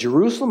told that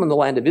Jerusalem and the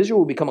land of Israel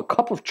will become a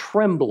cup of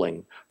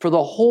trembling for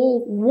the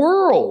whole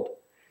world.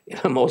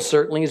 It most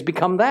certainly has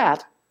become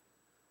that.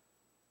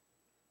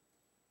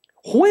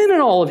 When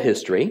in all of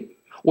history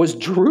was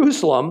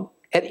Jerusalem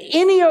at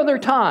any other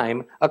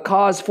time a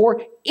cause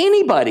for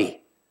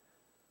anybody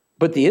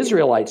but the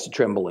Israelites to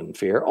tremble in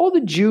fear? Oh,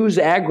 the Jews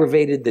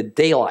aggravated the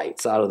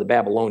daylights out of the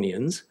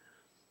Babylonians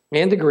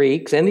and the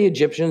Greeks and the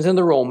Egyptians and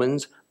the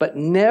Romans, but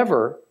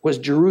never was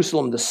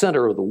Jerusalem the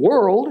center of the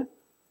world.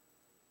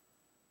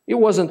 It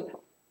wasn't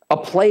a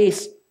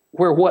place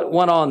where what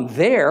went on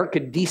there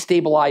could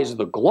destabilize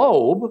the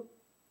globe.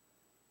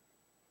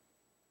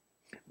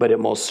 But it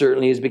most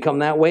certainly has become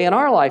that way in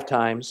our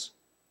lifetimes.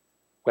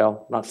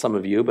 Well, not some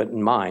of you, but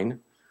in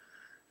mine.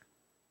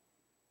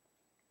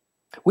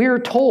 We are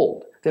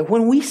told that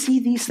when we see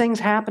these things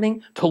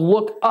happening, to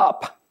look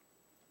up,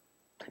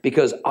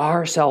 because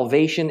our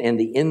salvation and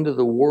the end of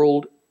the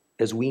world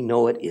as we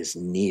know it is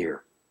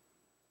near.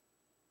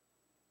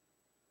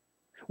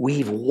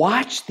 We've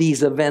watched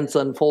these events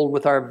unfold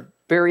with our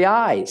very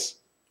eyes.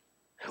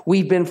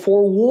 We've been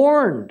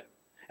forewarned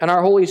in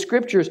our Holy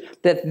Scriptures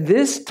that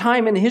this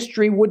time in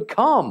history would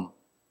come.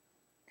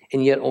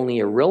 And yet only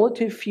a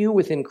relative few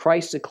within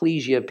Christ's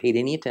ecclesia have paid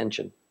any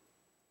attention.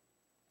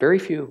 Very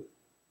few.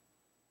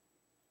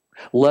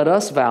 Let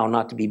us vow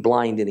not to be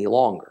blind any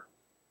longer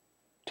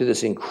to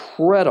this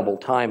incredible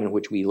time in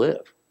which we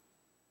live,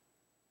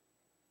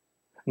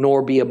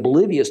 nor be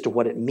oblivious to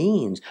what it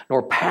means,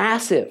 nor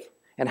passive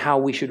in how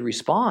we should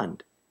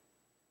respond.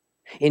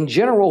 In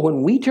general,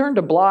 when we turn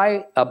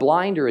to a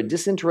blind or a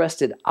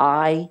disinterested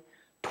eye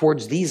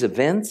towards these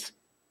events,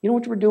 you know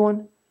what we're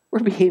doing?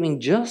 We're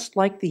behaving just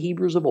like the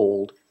Hebrews of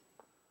old,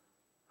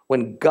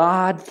 when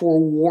God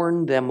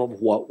forewarned them of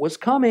what was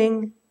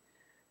coming,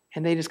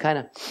 and they just kind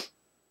of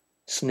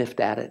sniffed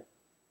at it.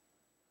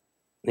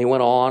 They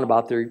went on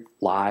about their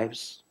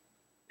lives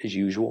as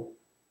usual.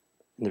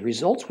 And the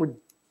results were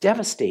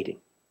devastating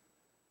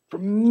for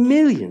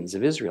millions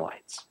of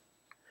Israelites.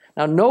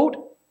 Now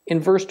note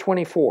in verse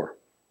 24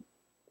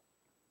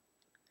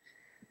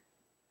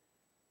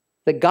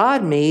 that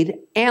God made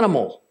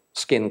animal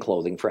skin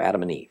clothing for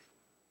Adam and Eve.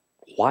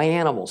 Why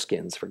animal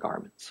skins for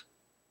garments?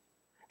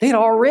 They had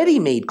already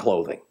made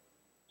clothing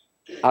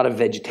out of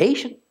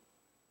vegetation.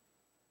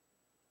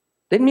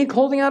 They didn't make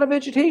clothing out of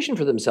vegetation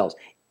for themselves.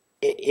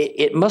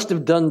 It must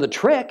have done the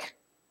trick,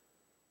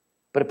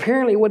 but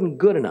apparently it wasn't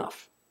good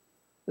enough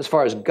as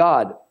far as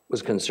God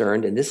was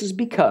concerned, and this is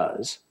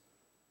because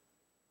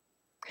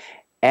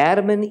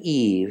Adam and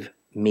Eve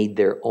made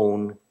their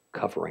own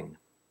covering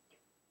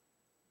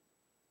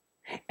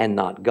and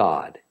not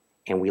God.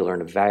 And we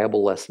learn a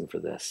valuable lesson for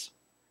this.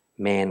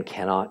 Man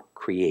cannot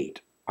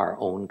create our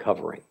own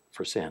covering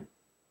for sin.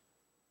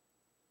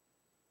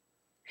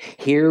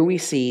 Here we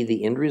see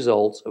the end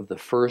results of the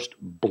first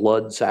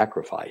blood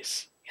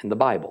sacrifice in the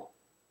Bible.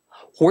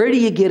 Where do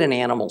you get an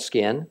animal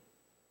skin?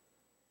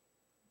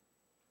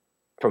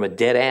 From a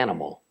dead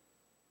animal.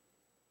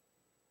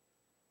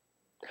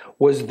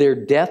 Was there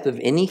death of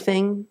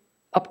anything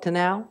up to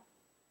now?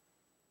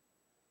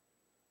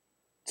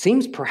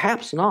 Seems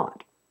perhaps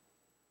not.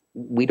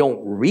 We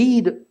don't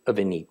read of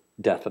any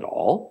death at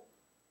all,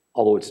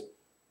 although it's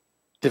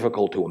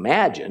difficult to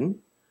imagine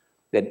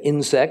that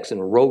insects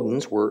and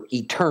rodents were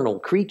eternal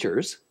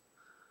creatures.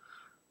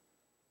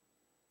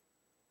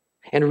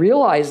 And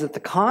realize that the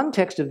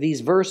context of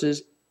these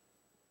verses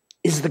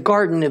is the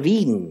Garden of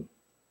Eden,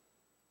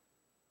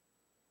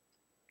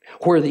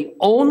 where the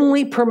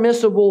only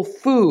permissible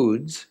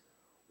foods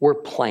were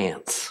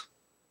plants,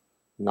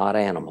 not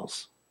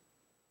animals.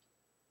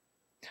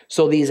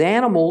 So these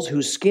animals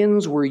whose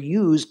skins were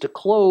used to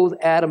clothe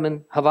Adam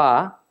and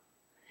Havah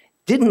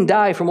didn't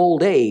die from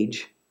old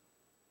age,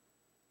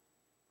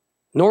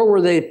 nor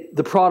were they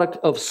the product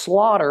of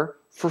slaughter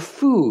for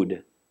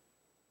food.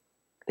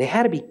 They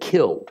had to be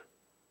killed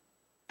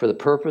for the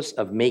purpose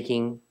of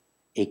making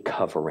a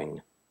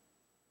covering.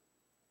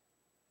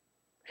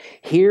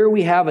 Here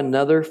we have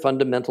another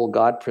fundamental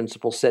God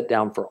principle set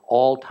down for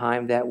all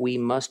time that we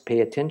must pay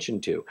attention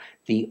to.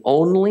 The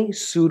only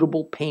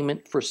suitable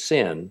payment for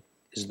sin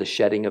is the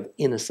shedding of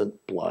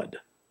innocent blood.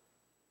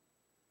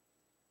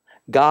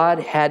 God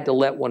had to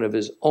let one of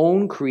his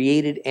own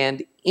created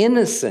and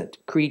innocent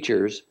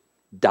creatures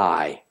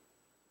die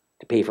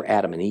to pay for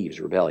Adam and Eve's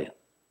rebellion.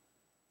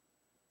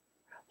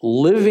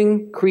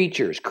 Living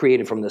creatures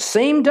created from the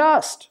same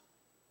dust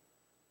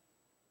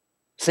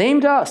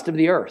of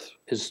the earth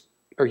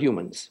are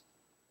humans,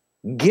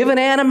 given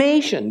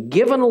animation,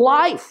 given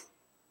life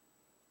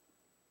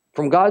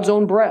from God's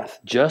own breath,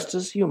 just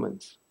as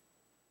humans.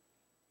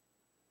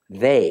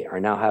 They are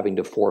now having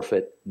to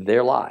forfeit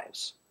their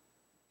lives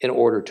in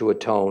order to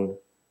atone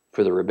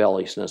for the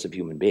rebelliousness of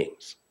human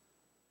beings,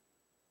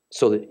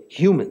 so that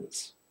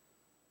humans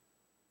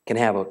can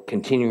have a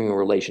continuing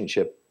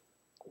relationship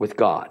with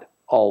God,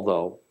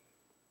 although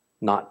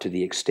not to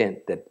the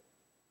extent that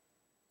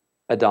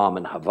Adam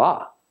and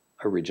Havah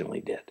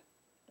originally did.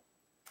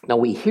 Now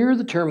we hear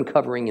the term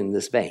covering in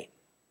this vein,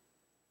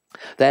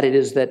 that it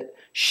is that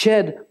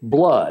shed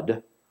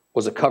blood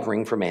was a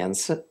covering for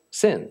man's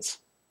sins.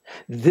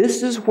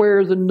 This is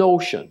where the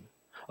notion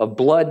of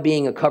blood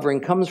being a covering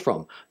comes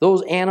from.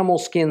 Those animal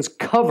skins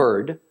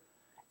covered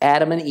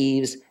Adam and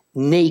Eve's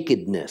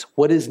nakedness.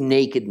 What is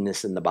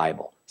nakedness in the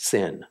Bible?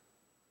 Sin.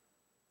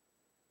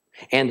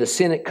 And the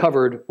sin it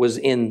covered was,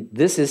 in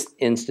this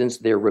instance,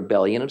 their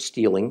rebellion of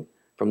stealing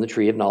from the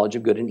tree of knowledge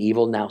of good and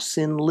evil. Now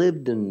sin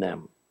lived in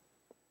them.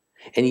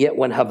 And yet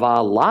when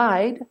Havah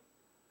lied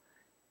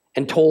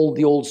and told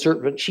the old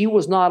serpent she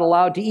was not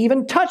allowed to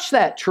even touch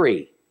that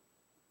tree,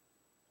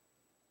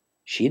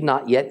 she had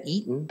not yet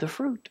eaten the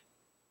fruit.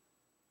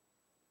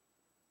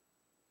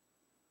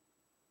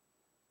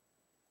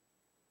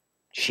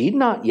 She had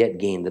not yet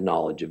gained the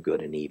knowledge of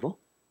good and evil.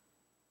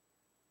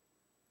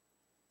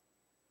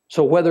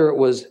 So whether it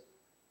was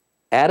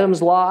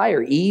Adam's lie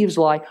or Eve's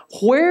lie,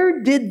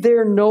 where did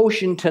their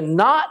notion to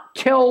not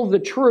tell the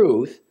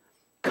truth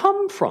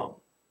come from?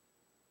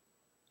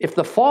 If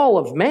the fall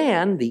of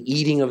man, the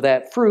eating of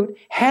that fruit,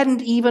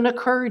 hadn't even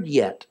occurred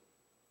yet.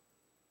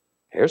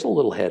 There's a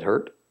little head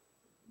hurt.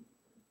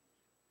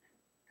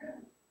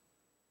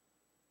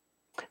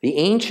 The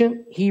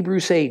ancient Hebrew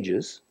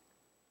sages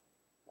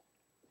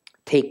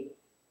take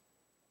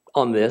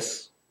on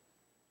this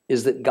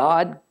is that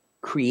God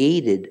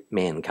created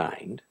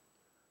mankind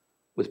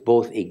with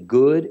both a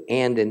good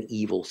and an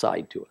evil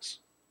side to us.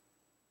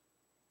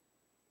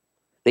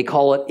 They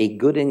call it a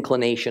good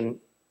inclination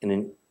and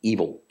an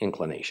evil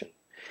inclination.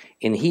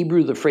 In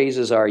Hebrew, the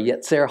phrases are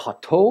Yetzer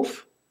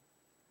HaTov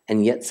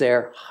and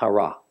Yetzer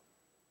Hara.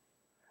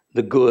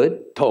 The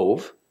good,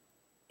 Tov,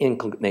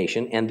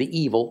 inclination, and the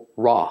evil,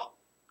 Ra,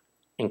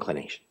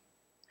 inclination.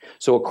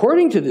 So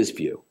according to this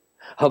view,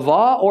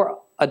 Havah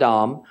or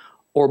Adam,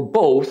 or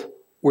both,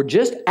 were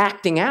just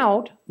acting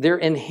out their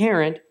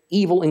inherent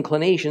evil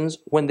inclinations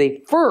when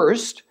they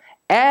first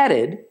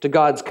added to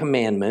God's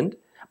commandment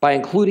by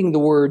including the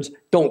words,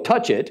 don't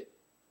touch it.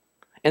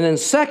 And then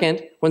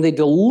second, when they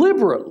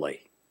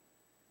deliberately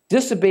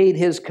disobeyed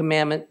his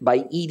commandment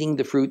by eating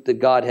the fruit that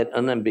God had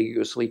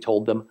unambiguously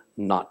told them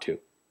not to.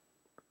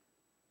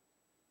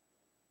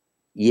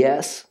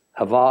 Yes,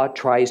 Havah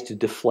tries to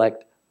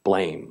deflect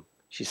blame.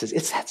 She says,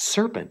 it's that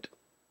serpent.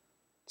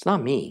 It's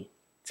not me,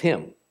 it's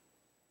him.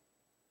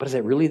 But is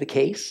that really the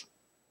case?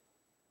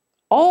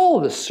 All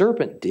the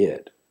serpent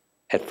did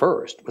at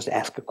first was to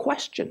ask a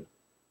question.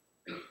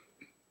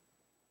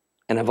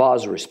 And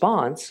Havah's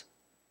response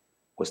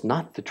was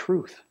not the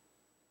truth.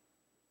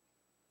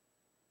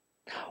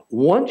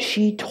 Once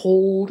she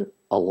told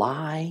a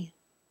lie,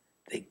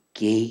 the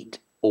gate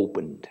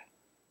opened,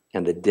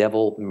 and the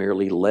devil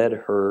merely led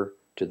her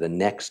to the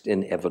next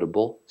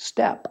inevitable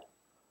step,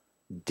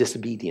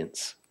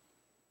 disobedience.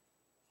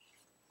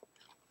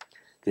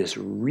 This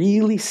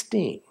really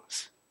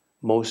stings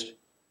most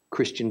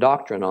Christian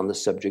doctrine on the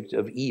subject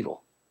of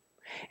evil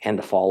and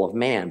the fall of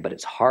man, but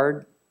it's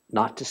hard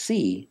not to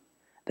see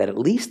that at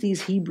least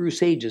these Hebrew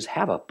sages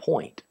have a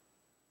point.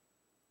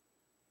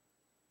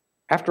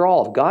 After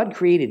all, if God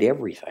created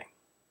everything,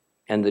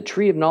 and the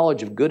tree of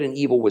knowledge of good and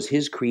evil was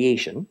his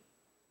creation,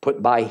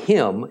 put by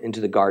him into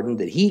the garden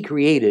that he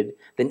created,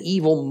 then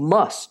evil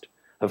must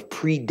have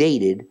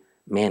predated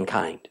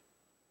mankind.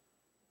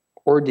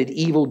 Or did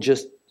evil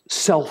just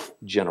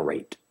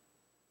self-generate?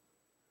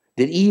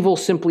 Did evil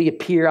simply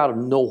appear out of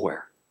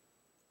nowhere?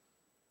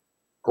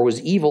 Or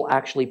was evil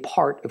actually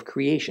part of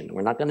creation?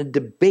 We're not going to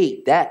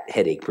debate that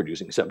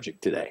headache-producing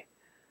subject today.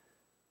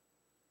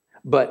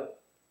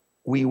 But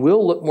we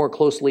will look more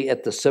closely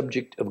at the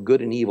subject of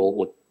good and evil,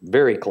 look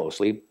very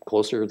closely,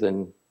 closer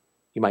than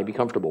you might be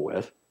comfortable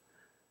with,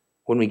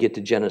 when we get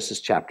to Genesis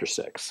chapter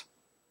 6.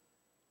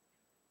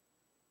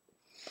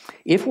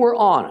 If we're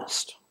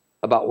honest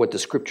about what the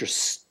Scripture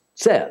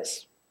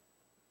says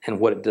and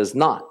what it does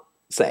not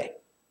say,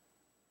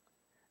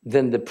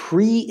 then the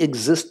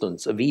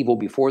pre-existence of evil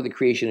before the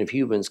creation of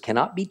humans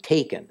cannot be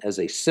taken as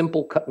a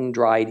simple, cut and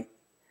dried,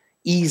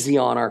 easy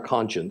on our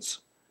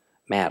conscience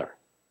matter.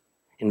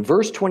 In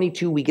verse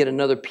 22, we get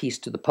another piece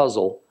to the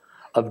puzzle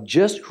of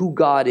just who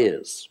God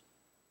is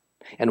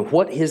and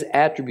what his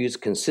attributes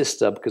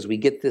consist of, because we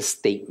get this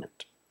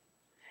statement.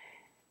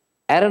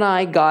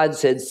 Adonai, God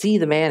said, "See,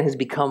 the man has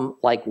become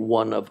like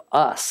one of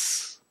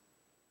us,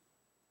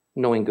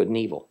 knowing good and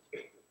evil."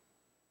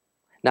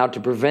 Now, to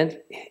prevent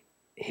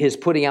his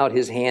putting out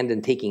his hand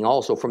and taking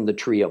also from the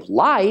tree of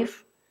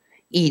life,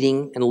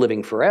 eating and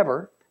living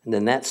forever, and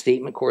then that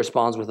statement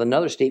corresponds with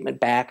another statement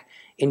back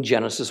in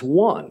Genesis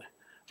 1,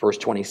 verse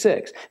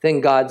 26.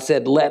 Then God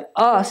said, "Let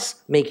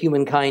us make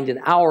humankind in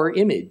our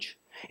image,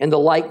 in the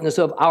likeness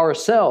of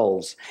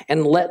ourselves,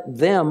 and let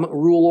them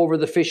rule over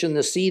the fish in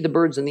the sea, the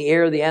birds in the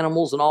air, the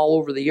animals, and all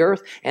over the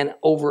earth, and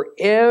over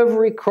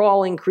every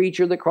crawling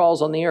creature that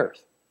crawls on the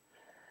earth."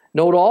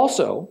 Note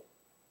also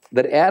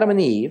that Adam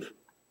and Eve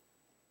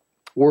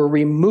were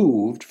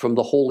removed from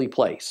the holy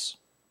place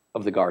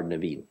of the Garden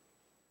of Eden.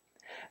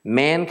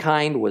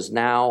 Mankind was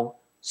now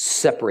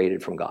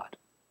separated from God,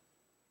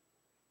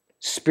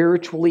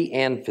 spiritually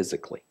and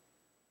physically.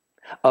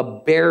 A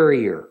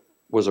barrier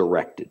was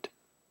erected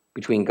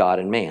between God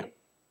and man.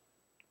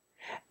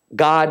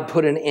 God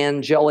put an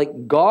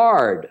angelic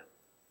guard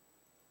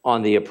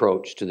on the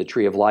approach to the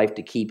tree of life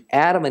to keep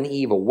Adam and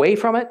Eve away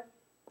from it,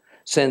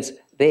 since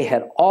they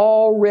had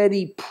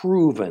already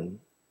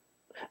proven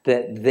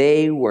that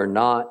they were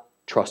not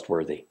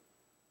trustworthy.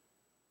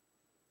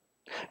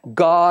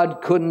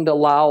 God couldn't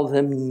allow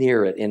them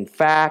near it. In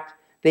fact,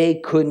 they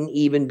couldn't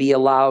even be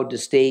allowed to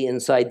stay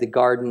inside the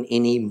garden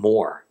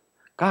anymore.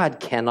 God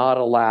cannot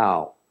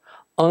allow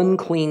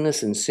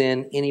uncleanness and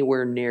sin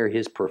anywhere near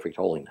his perfect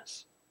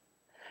holiness.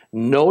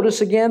 Notice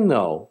again,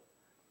 though,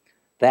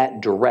 that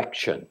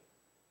direction,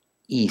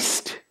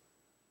 east.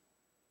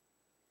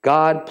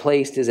 God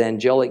placed his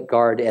angelic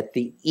guard at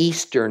the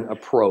eastern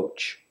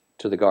approach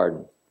to the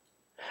garden.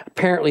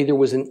 Apparently, there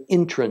was an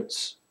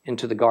entrance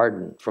into the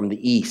garden from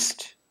the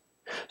east.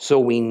 So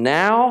we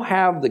now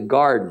have the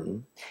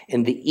garden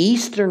in the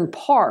eastern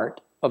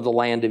part of the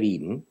land of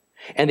Eden,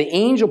 and the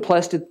angel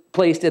placed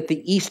at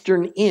the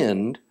eastern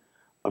end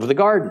of the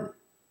garden.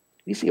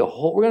 We're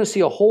going to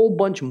see a whole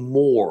bunch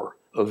more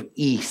of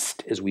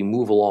east as we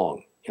move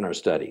along in our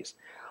studies.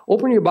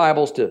 Open your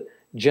Bibles to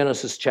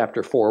Genesis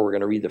chapter 4. We're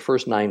going to read the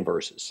first 9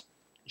 verses.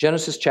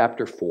 Genesis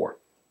chapter 4.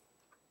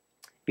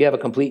 If you have a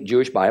complete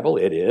Jewish Bible,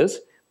 it is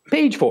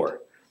page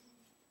 4.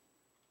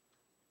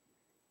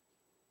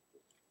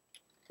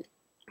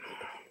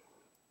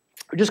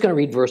 We're just going to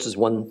read verses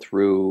 1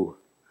 through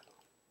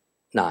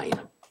 9.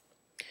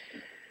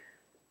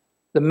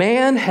 The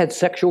man had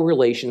sexual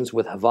relations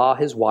with Havah,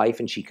 his wife,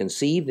 and she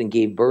conceived and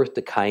gave birth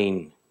to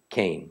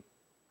Cain,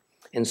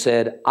 and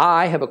said,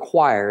 "I have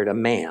acquired a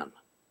man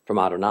from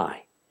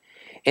Adonai."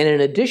 And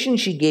in addition,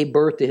 she gave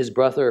birth to his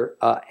brother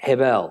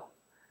Abel.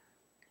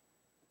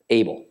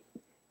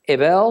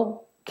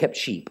 Abel kept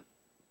sheep.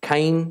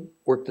 Cain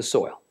worked the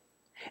soil.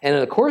 And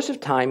in the course of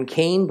time,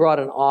 Cain brought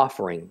an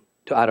offering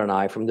to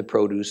Adonai from the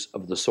produce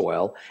of the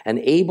soil, and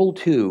Abel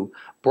too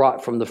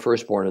brought from the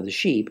firstborn of the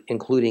sheep,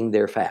 including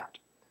their fat.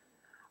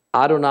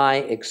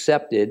 Adonai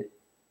accepted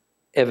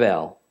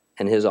Abel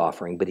and his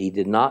offering, but he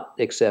did not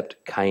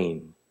accept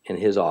Cain and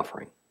his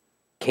offering.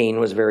 Cain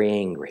was very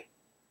angry,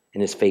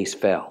 and his face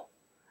fell.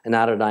 And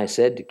Adonai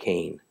said to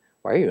Cain,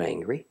 "Why are you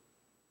angry?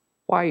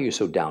 Why are you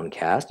so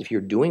downcast? If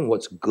you're doing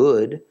what's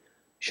good,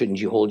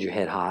 shouldn't you hold your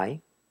head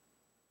high?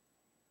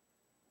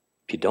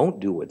 If you don't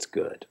do what's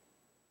good,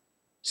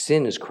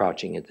 sin is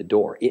crouching at the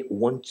door. It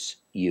wants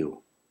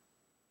you,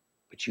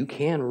 but you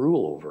can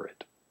rule over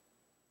it."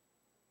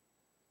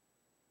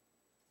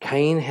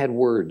 Cain had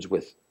words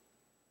with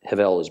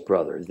Abel, his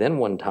brother. Then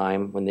one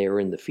time, when they were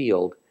in the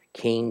field,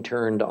 Cain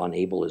turned on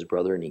Abel, his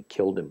brother, and he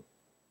killed him.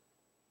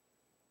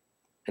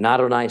 And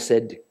Adonai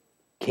said to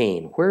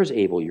Cain, "Where's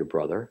Abel, your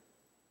brother?"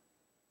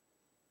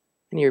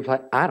 And he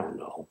replied, "I don't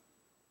know.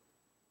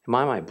 Am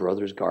I my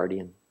brother's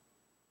guardian?"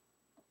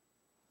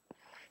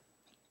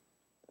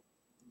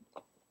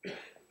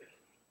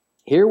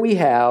 Here we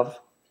have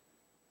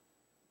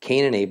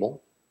Cain and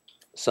Abel,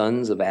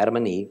 sons of Adam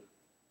and Eve.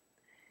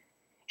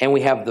 And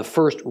we have the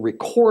first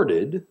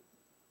recorded,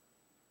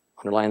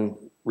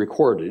 underline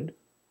recorded,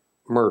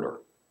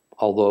 murder.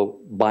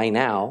 Although by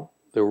now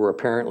there were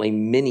apparently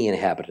many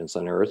inhabitants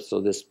on earth, so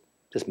this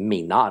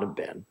may not have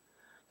been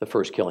the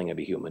first killing of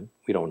a human.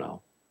 We don't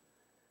know.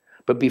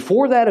 But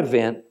before that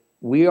event,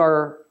 we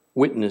are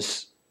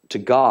witness to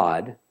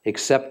God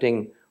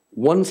accepting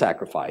one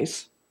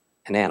sacrifice,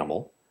 an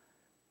animal,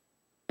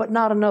 but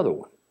not another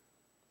one,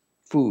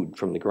 food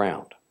from the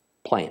ground,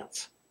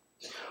 plants.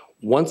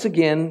 Once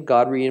again,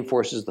 God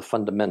reinforces the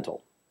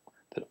fundamental,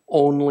 that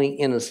only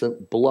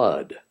innocent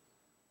blood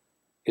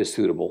is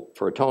suitable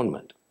for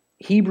atonement.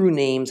 Hebrew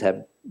names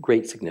have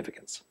great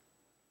significance.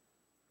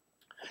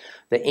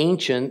 The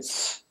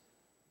ancients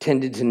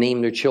tended to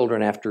name their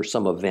children after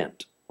some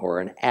event or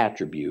an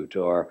attribute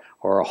or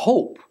a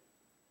hope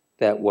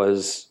that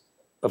was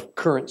of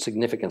current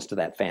significance to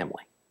that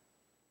family.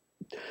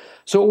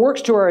 So it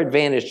works to our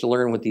advantage to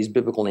learn what these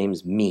biblical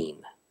names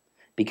mean,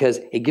 because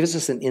it gives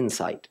us an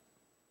insight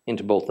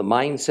into both the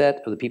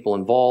mindset of the people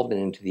involved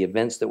and into the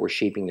events that were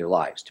shaping their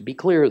lives. To be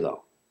clear,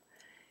 though,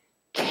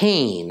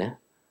 Cain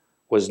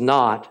was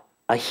not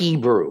a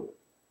Hebrew,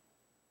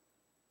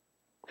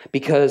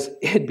 because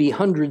it'd be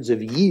hundreds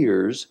of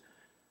years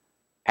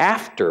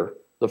after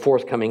the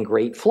forthcoming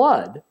great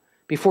flood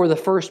before the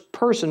first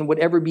person would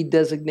ever be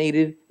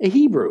designated a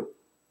Hebrew.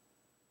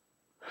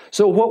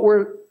 So what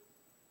we're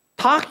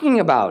talking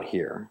about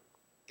here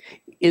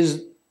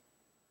is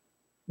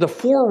the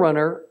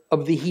forerunner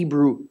of the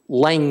Hebrew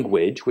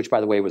language, which, by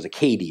the way, was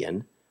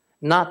Akkadian,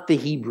 not the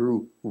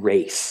Hebrew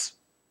race.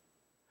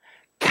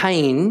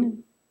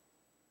 Cain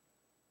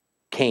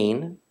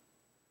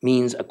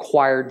means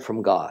acquired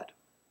from God.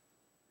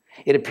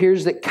 It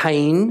appears that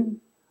Cain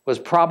was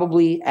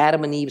probably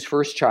Adam and Eve's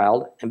first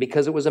child, and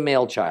because it was a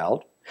male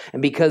child,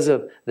 and because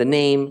of the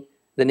name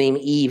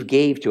Eve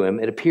gave to him,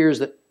 it appears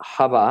that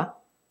Hava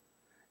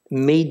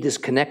made this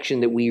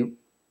connection that we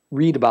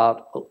read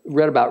about a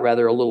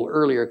little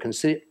earlier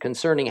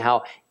concerning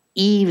how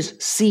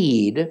Eve's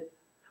seed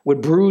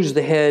would bruise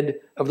the head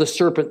of the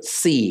serpent's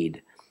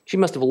seed. She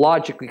must have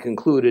logically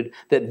concluded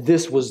that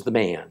this was the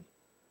man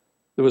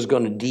that was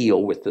going to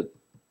deal with the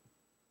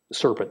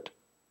serpent,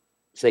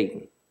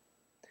 Satan.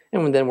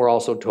 And then we're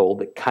also told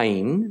that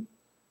Cain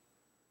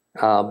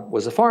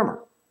was a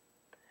farmer.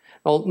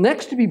 Well,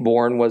 next to be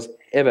born was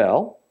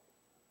Hevel,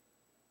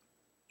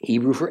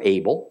 Hebrew for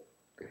Abel.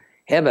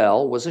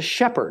 Hevel was a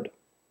shepherd.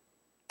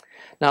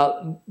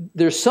 Now,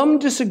 there's some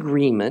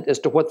disagreement as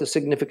to what the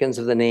significance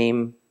of the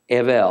name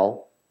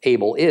Abel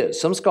is.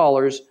 Some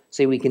scholars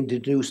say we can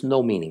deduce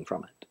no meaning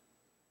from it.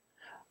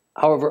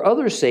 However,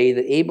 others say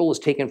that Abel is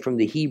taken from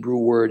the Hebrew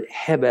word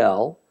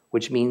hebel,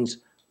 which means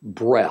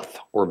breath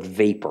or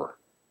vapor.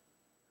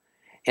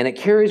 And it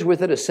carries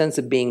with it a sense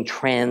of being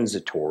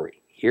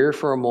transitory, here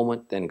for a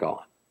moment, then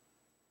gone.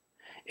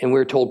 And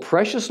we're told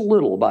precious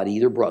little about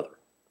either brother.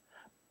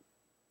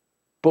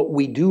 But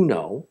we do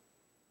know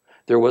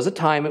there was a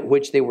time at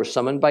which they were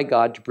summoned by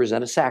God to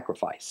present a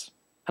sacrifice,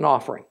 an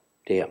offering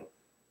to him.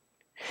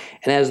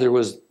 And as there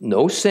was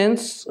no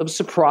sense of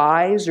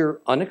surprise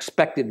or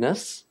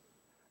unexpectedness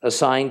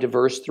assigned to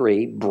verse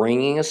 3,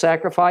 bringing a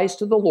sacrifice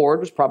to the Lord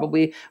was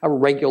probably a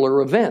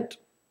regular event.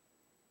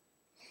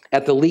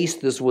 At the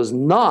least, this was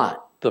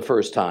not the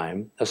first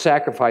time a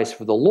sacrifice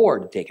for the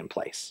Lord had taken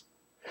place.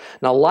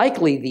 Now,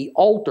 likely the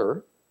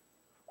altar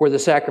where the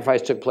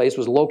sacrifice took place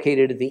was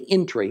located at the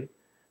entry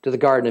to the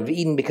Garden of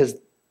Eden, because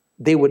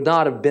they would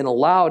not have been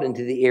allowed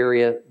into the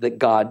area that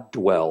God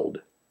dwelled.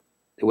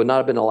 They would not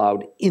have been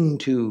allowed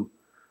into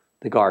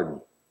the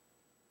garden.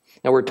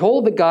 Now, we're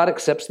told that God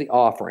accepts the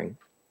offering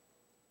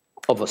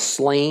of a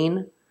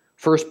slain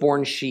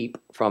firstborn sheep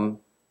from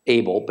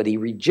Abel, but he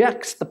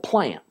rejects the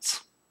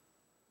plants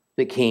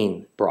that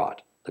Cain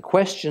brought. The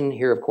question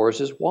here, of course,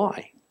 is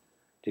why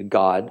did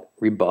God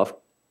rebuff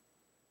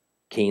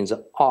Cain's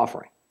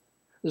offering?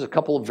 There's a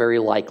couple of very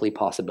likely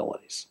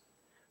possibilities.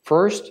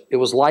 First, it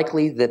was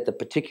likely that the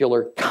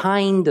particular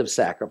kind of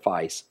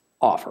sacrifice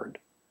offered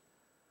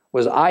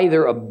was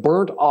either a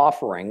burnt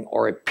offering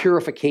or a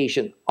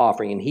purification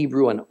offering, in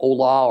Hebrew an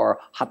olah or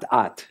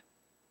hatat.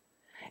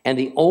 And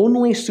the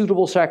only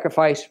suitable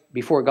sacrifice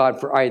before God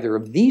for either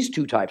of these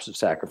two types of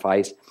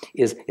sacrifice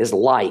is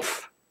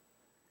life,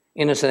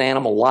 innocent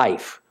animal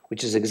life,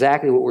 which is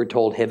exactly what we're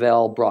told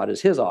Hevel brought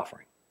as his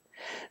offering.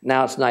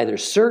 Now, it's neither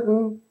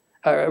certain,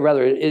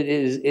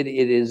 it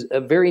is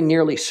very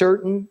nearly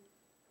certain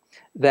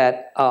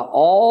that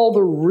all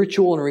the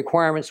ritual and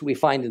requirements we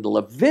find in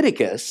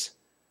Leviticus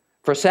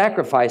for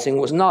sacrificing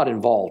was not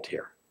involved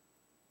here.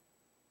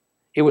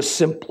 It was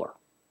simpler.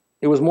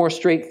 It was more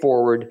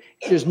straightforward.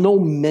 There's no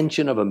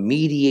mention of a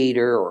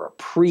mediator or a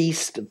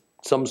priest of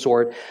some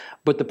sort.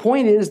 But the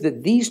point is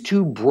that these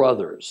two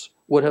brothers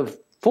would have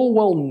full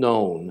well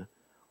known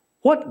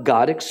what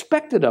God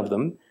expected of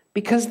them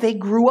because they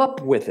grew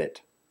up with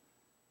it.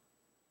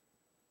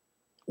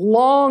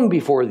 Long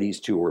before these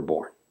two were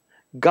born,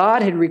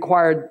 God had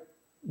required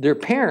their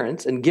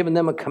parents and given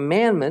them a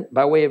commandment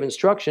by way of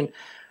instruction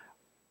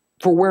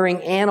for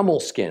wearing animal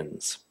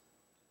skins.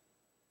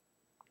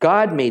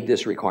 God made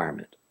this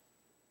requirement.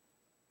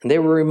 And they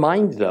were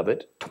reminded of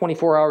it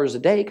 24 hours a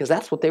day because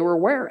that's what they were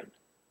wearing.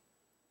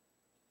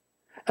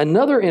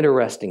 Another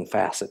interesting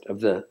facet of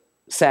the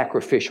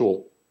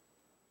sacrificial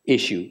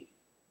issue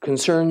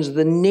concerns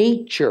the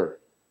nature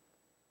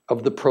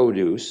of the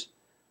produce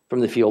from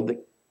the field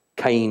that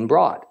Cain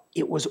brought.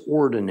 It was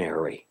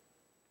ordinary.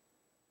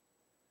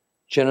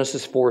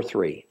 Genesis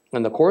 4:3.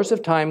 In the course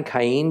of time,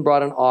 Cain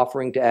brought an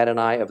offering to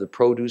Adonai of the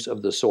produce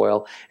of the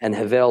soil, and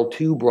Hevel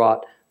too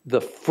brought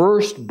the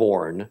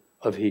firstborn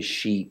of his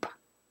sheep.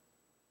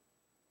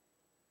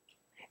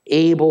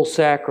 Abel's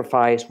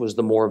sacrifice was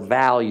the more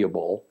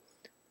valuable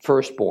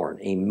firstborn,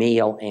 a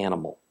male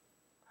animal.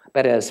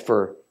 But as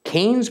for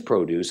Cain's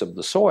produce of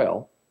the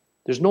soil,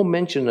 there's no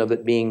mention of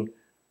it being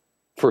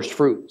first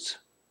fruits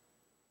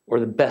or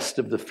the best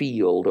of the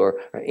field or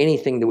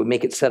anything that would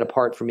make it set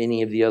apart from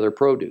any of the other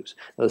produce.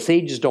 Now, the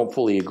sages don't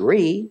fully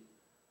agree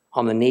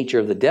on the nature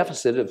of the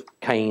deficit of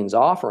Cain's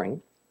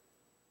offering.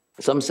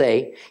 Some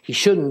say he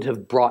shouldn't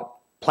have brought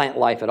plant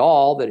life at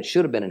all, that it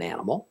should have been an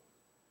animal.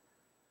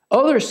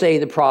 Others say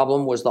the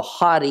problem was the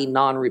haughty,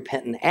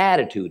 non-repentant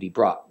attitude he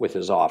brought with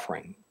his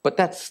offering, but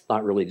that's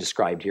not really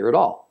described here at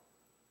all.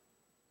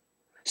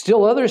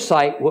 Still others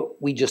cite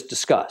what we just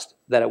discussed,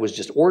 that it was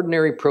just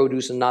ordinary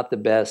produce and not the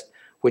best,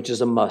 which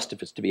is a must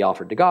if it's to be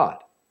offered to God.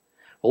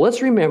 Well,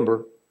 let's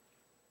remember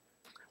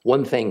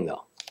one thing,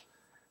 though,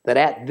 that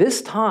at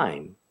this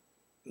time,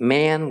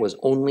 man was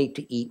only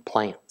to eat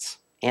plants.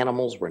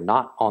 Animals were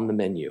not on the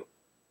menu.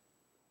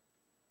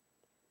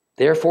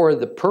 Therefore,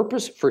 the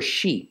purpose for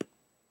sheep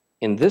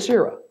in this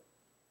era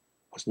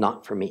was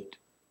not for meat.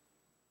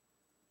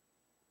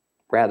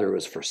 Rather, it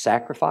was for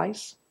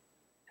sacrifice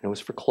and it was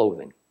for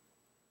clothing.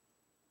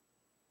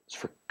 It was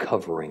for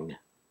covering.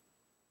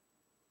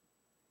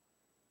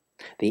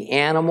 The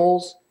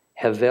animals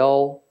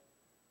Havel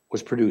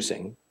was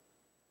producing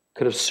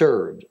could have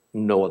served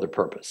no other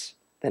purpose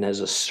than as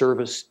a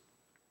service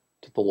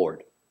to the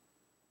Lord,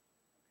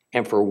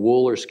 and for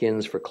wool or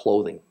skins for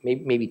clothing,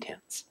 maybe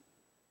tents.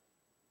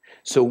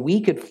 So we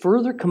could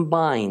further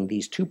combine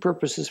these two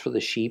purposes for the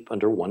sheep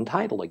under one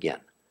title again,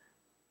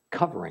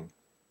 covering.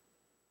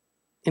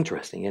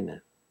 Interesting, isn't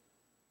it?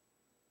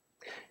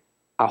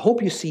 I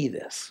hope you see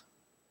this.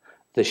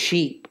 The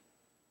sheep,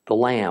 the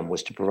lamb,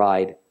 was to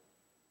provide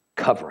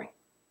covering,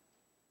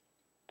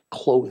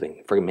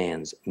 clothing for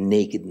man's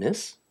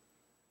nakedness.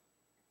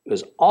 It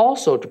was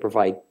also to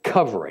provide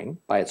covering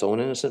by its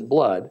own innocent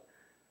blood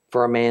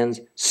for a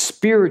man's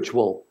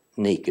spiritual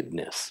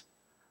nakedness,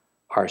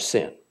 our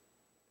sin.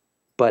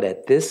 But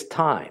at this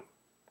time,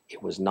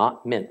 it was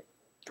not meant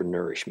for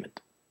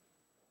nourishment.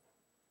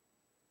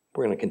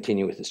 We're going to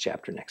continue with this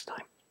chapter next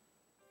time.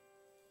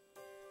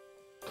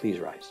 Please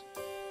rise.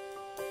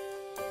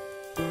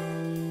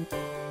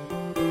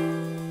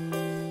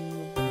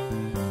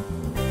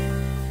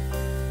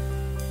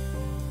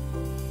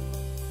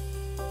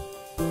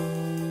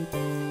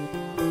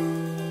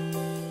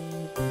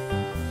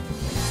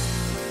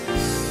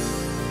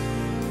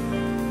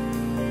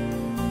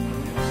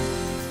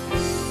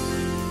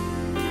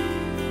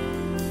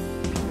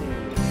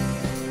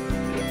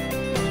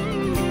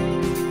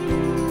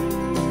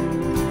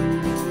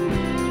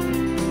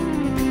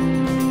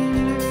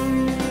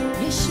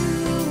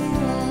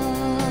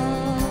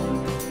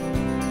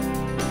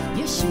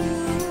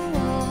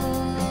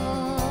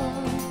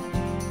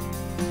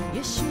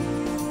 Yeshua.